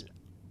stupid,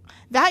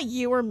 that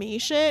you or me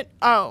shit,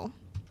 oh.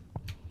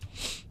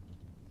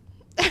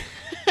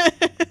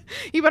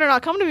 You better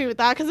not come to me with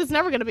that, because it's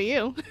never gonna be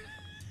you.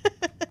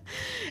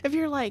 If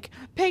you're like,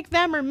 pick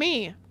them or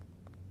me.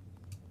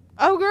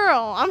 Oh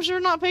girl, I'm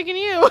sure not picking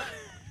you.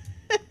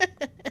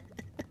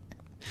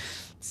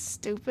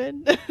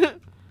 Stupid.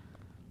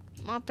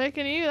 Not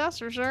picking you, that's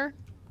for sure.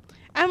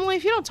 Emily,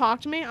 if you don't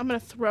talk to me, I'm gonna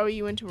throw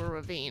you into a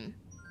ravine.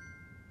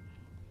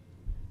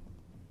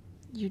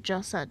 You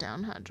just sat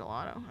down and had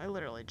gelato. I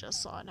literally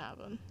just saw it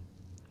happen.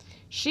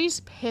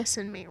 She's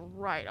pissing me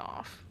right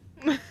off.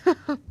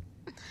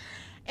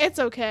 It's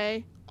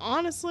okay.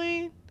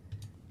 Honestly,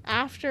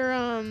 after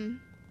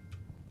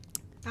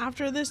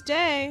this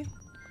day,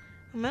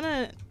 I'm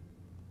gonna...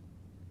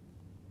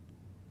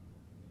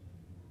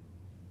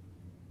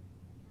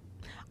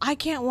 I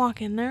can't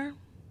walk in there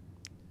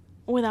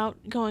without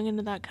going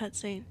into that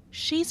cutscene.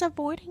 She's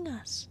avoiding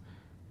us.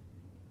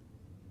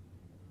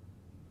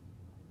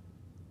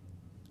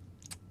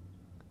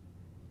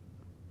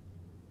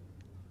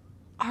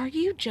 Are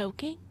you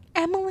joking,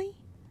 Emily?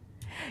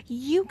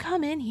 You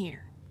come in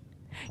here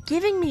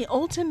giving me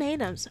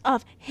ultimatums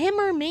of him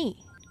or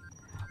me,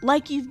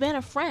 like you've been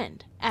a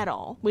friend at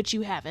all, which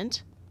you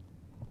haven't.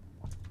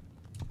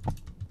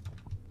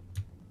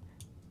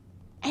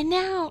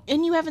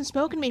 And you haven't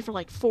spoken to me for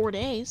like 4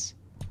 days.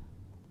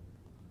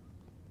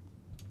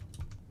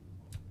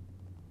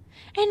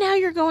 And now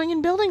you're going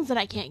in buildings that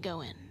I can't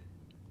go in.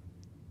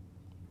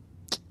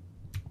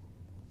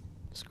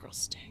 This girl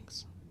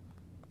stinks.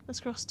 This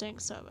girl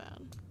stinks so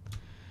bad.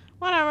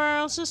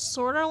 Whatever, let's just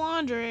sort our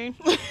laundry.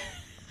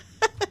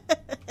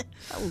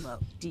 Hello,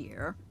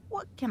 dear.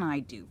 What can I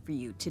do for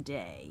you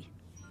today?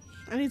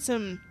 I need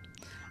some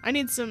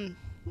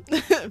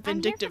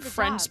vindictive the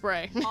friend job.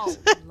 spray. Oh,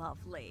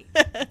 lovely.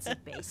 It's a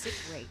basic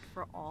rate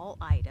for all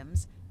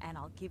items, and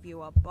I'll give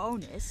you a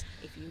bonus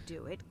if you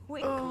do it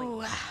quickly.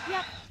 Oh,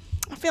 Yep.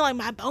 I feel like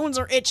my bones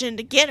are itching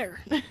to get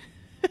her.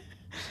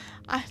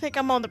 I think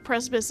I'm on the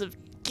precipice of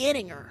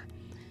getting her.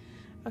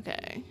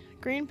 Okay.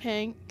 Green,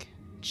 pink,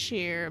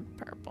 cheer,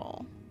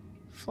 purple.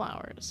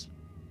 Flowers.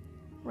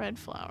 Red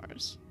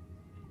flowers.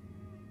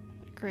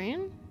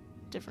 Green?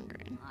 Different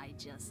green. I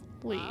just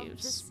love to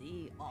Leaves.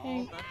 see all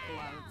Pink. the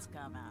clothes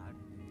come out.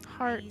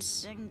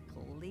 Hearts. Nice and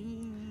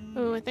clean.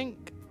 Ooh, I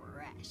think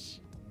Fresh.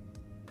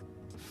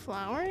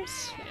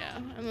 flowers? Yeah,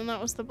 and then that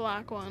was the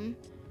black one.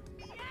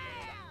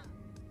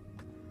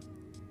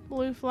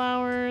 Blue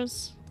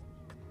flowers.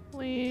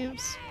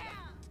 Leaves.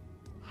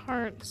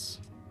 Hearts.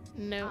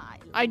 Nope.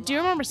 I do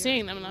love remember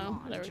seeing dirty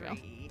them though. There we go.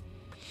 laundry.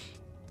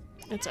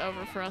 It's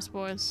over for us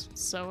boys.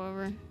 It's so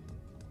over.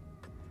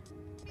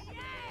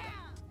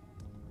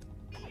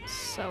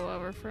 So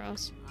over for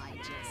us. I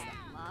just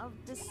love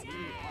to see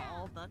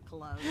all the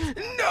clothes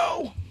come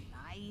No!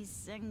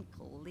 nice and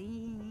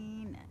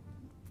clean and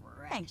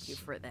fresh. Thank you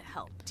for the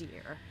help,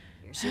 dear.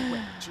 Here's your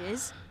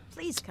wages.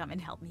 Please come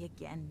and help me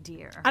again,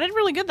 dear. I did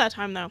really good that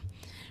time though.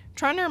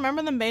 Trying to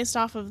remember them based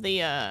off of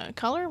the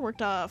color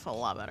worked off a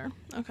lot better.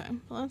 Okay,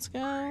 let's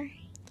go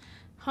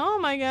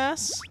home, I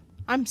guess.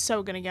 I'm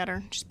so gonna get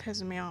her. Just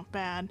pissing me off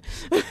bad.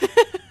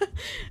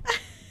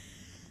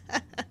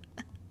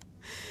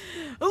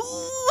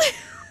 Ooh,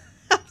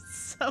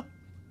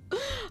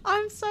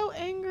 I'm so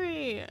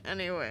angry.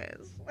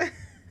 Anyways,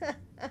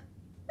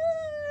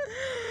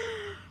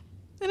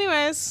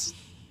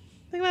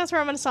 I think that's where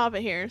I'm gonna stop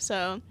it here.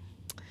 So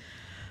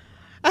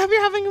I hope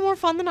you're having more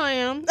fun than I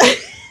am.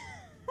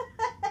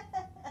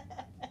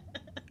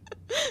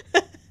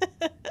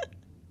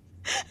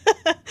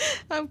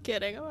 I'm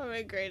kidding. I'm having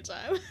a great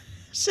time.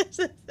 Shit,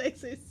 this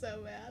makes me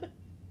so mad.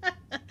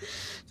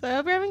 So I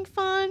hope you're having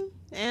fun,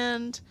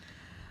 and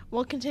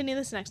we'll continue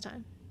this next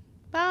time.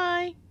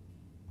 Bye!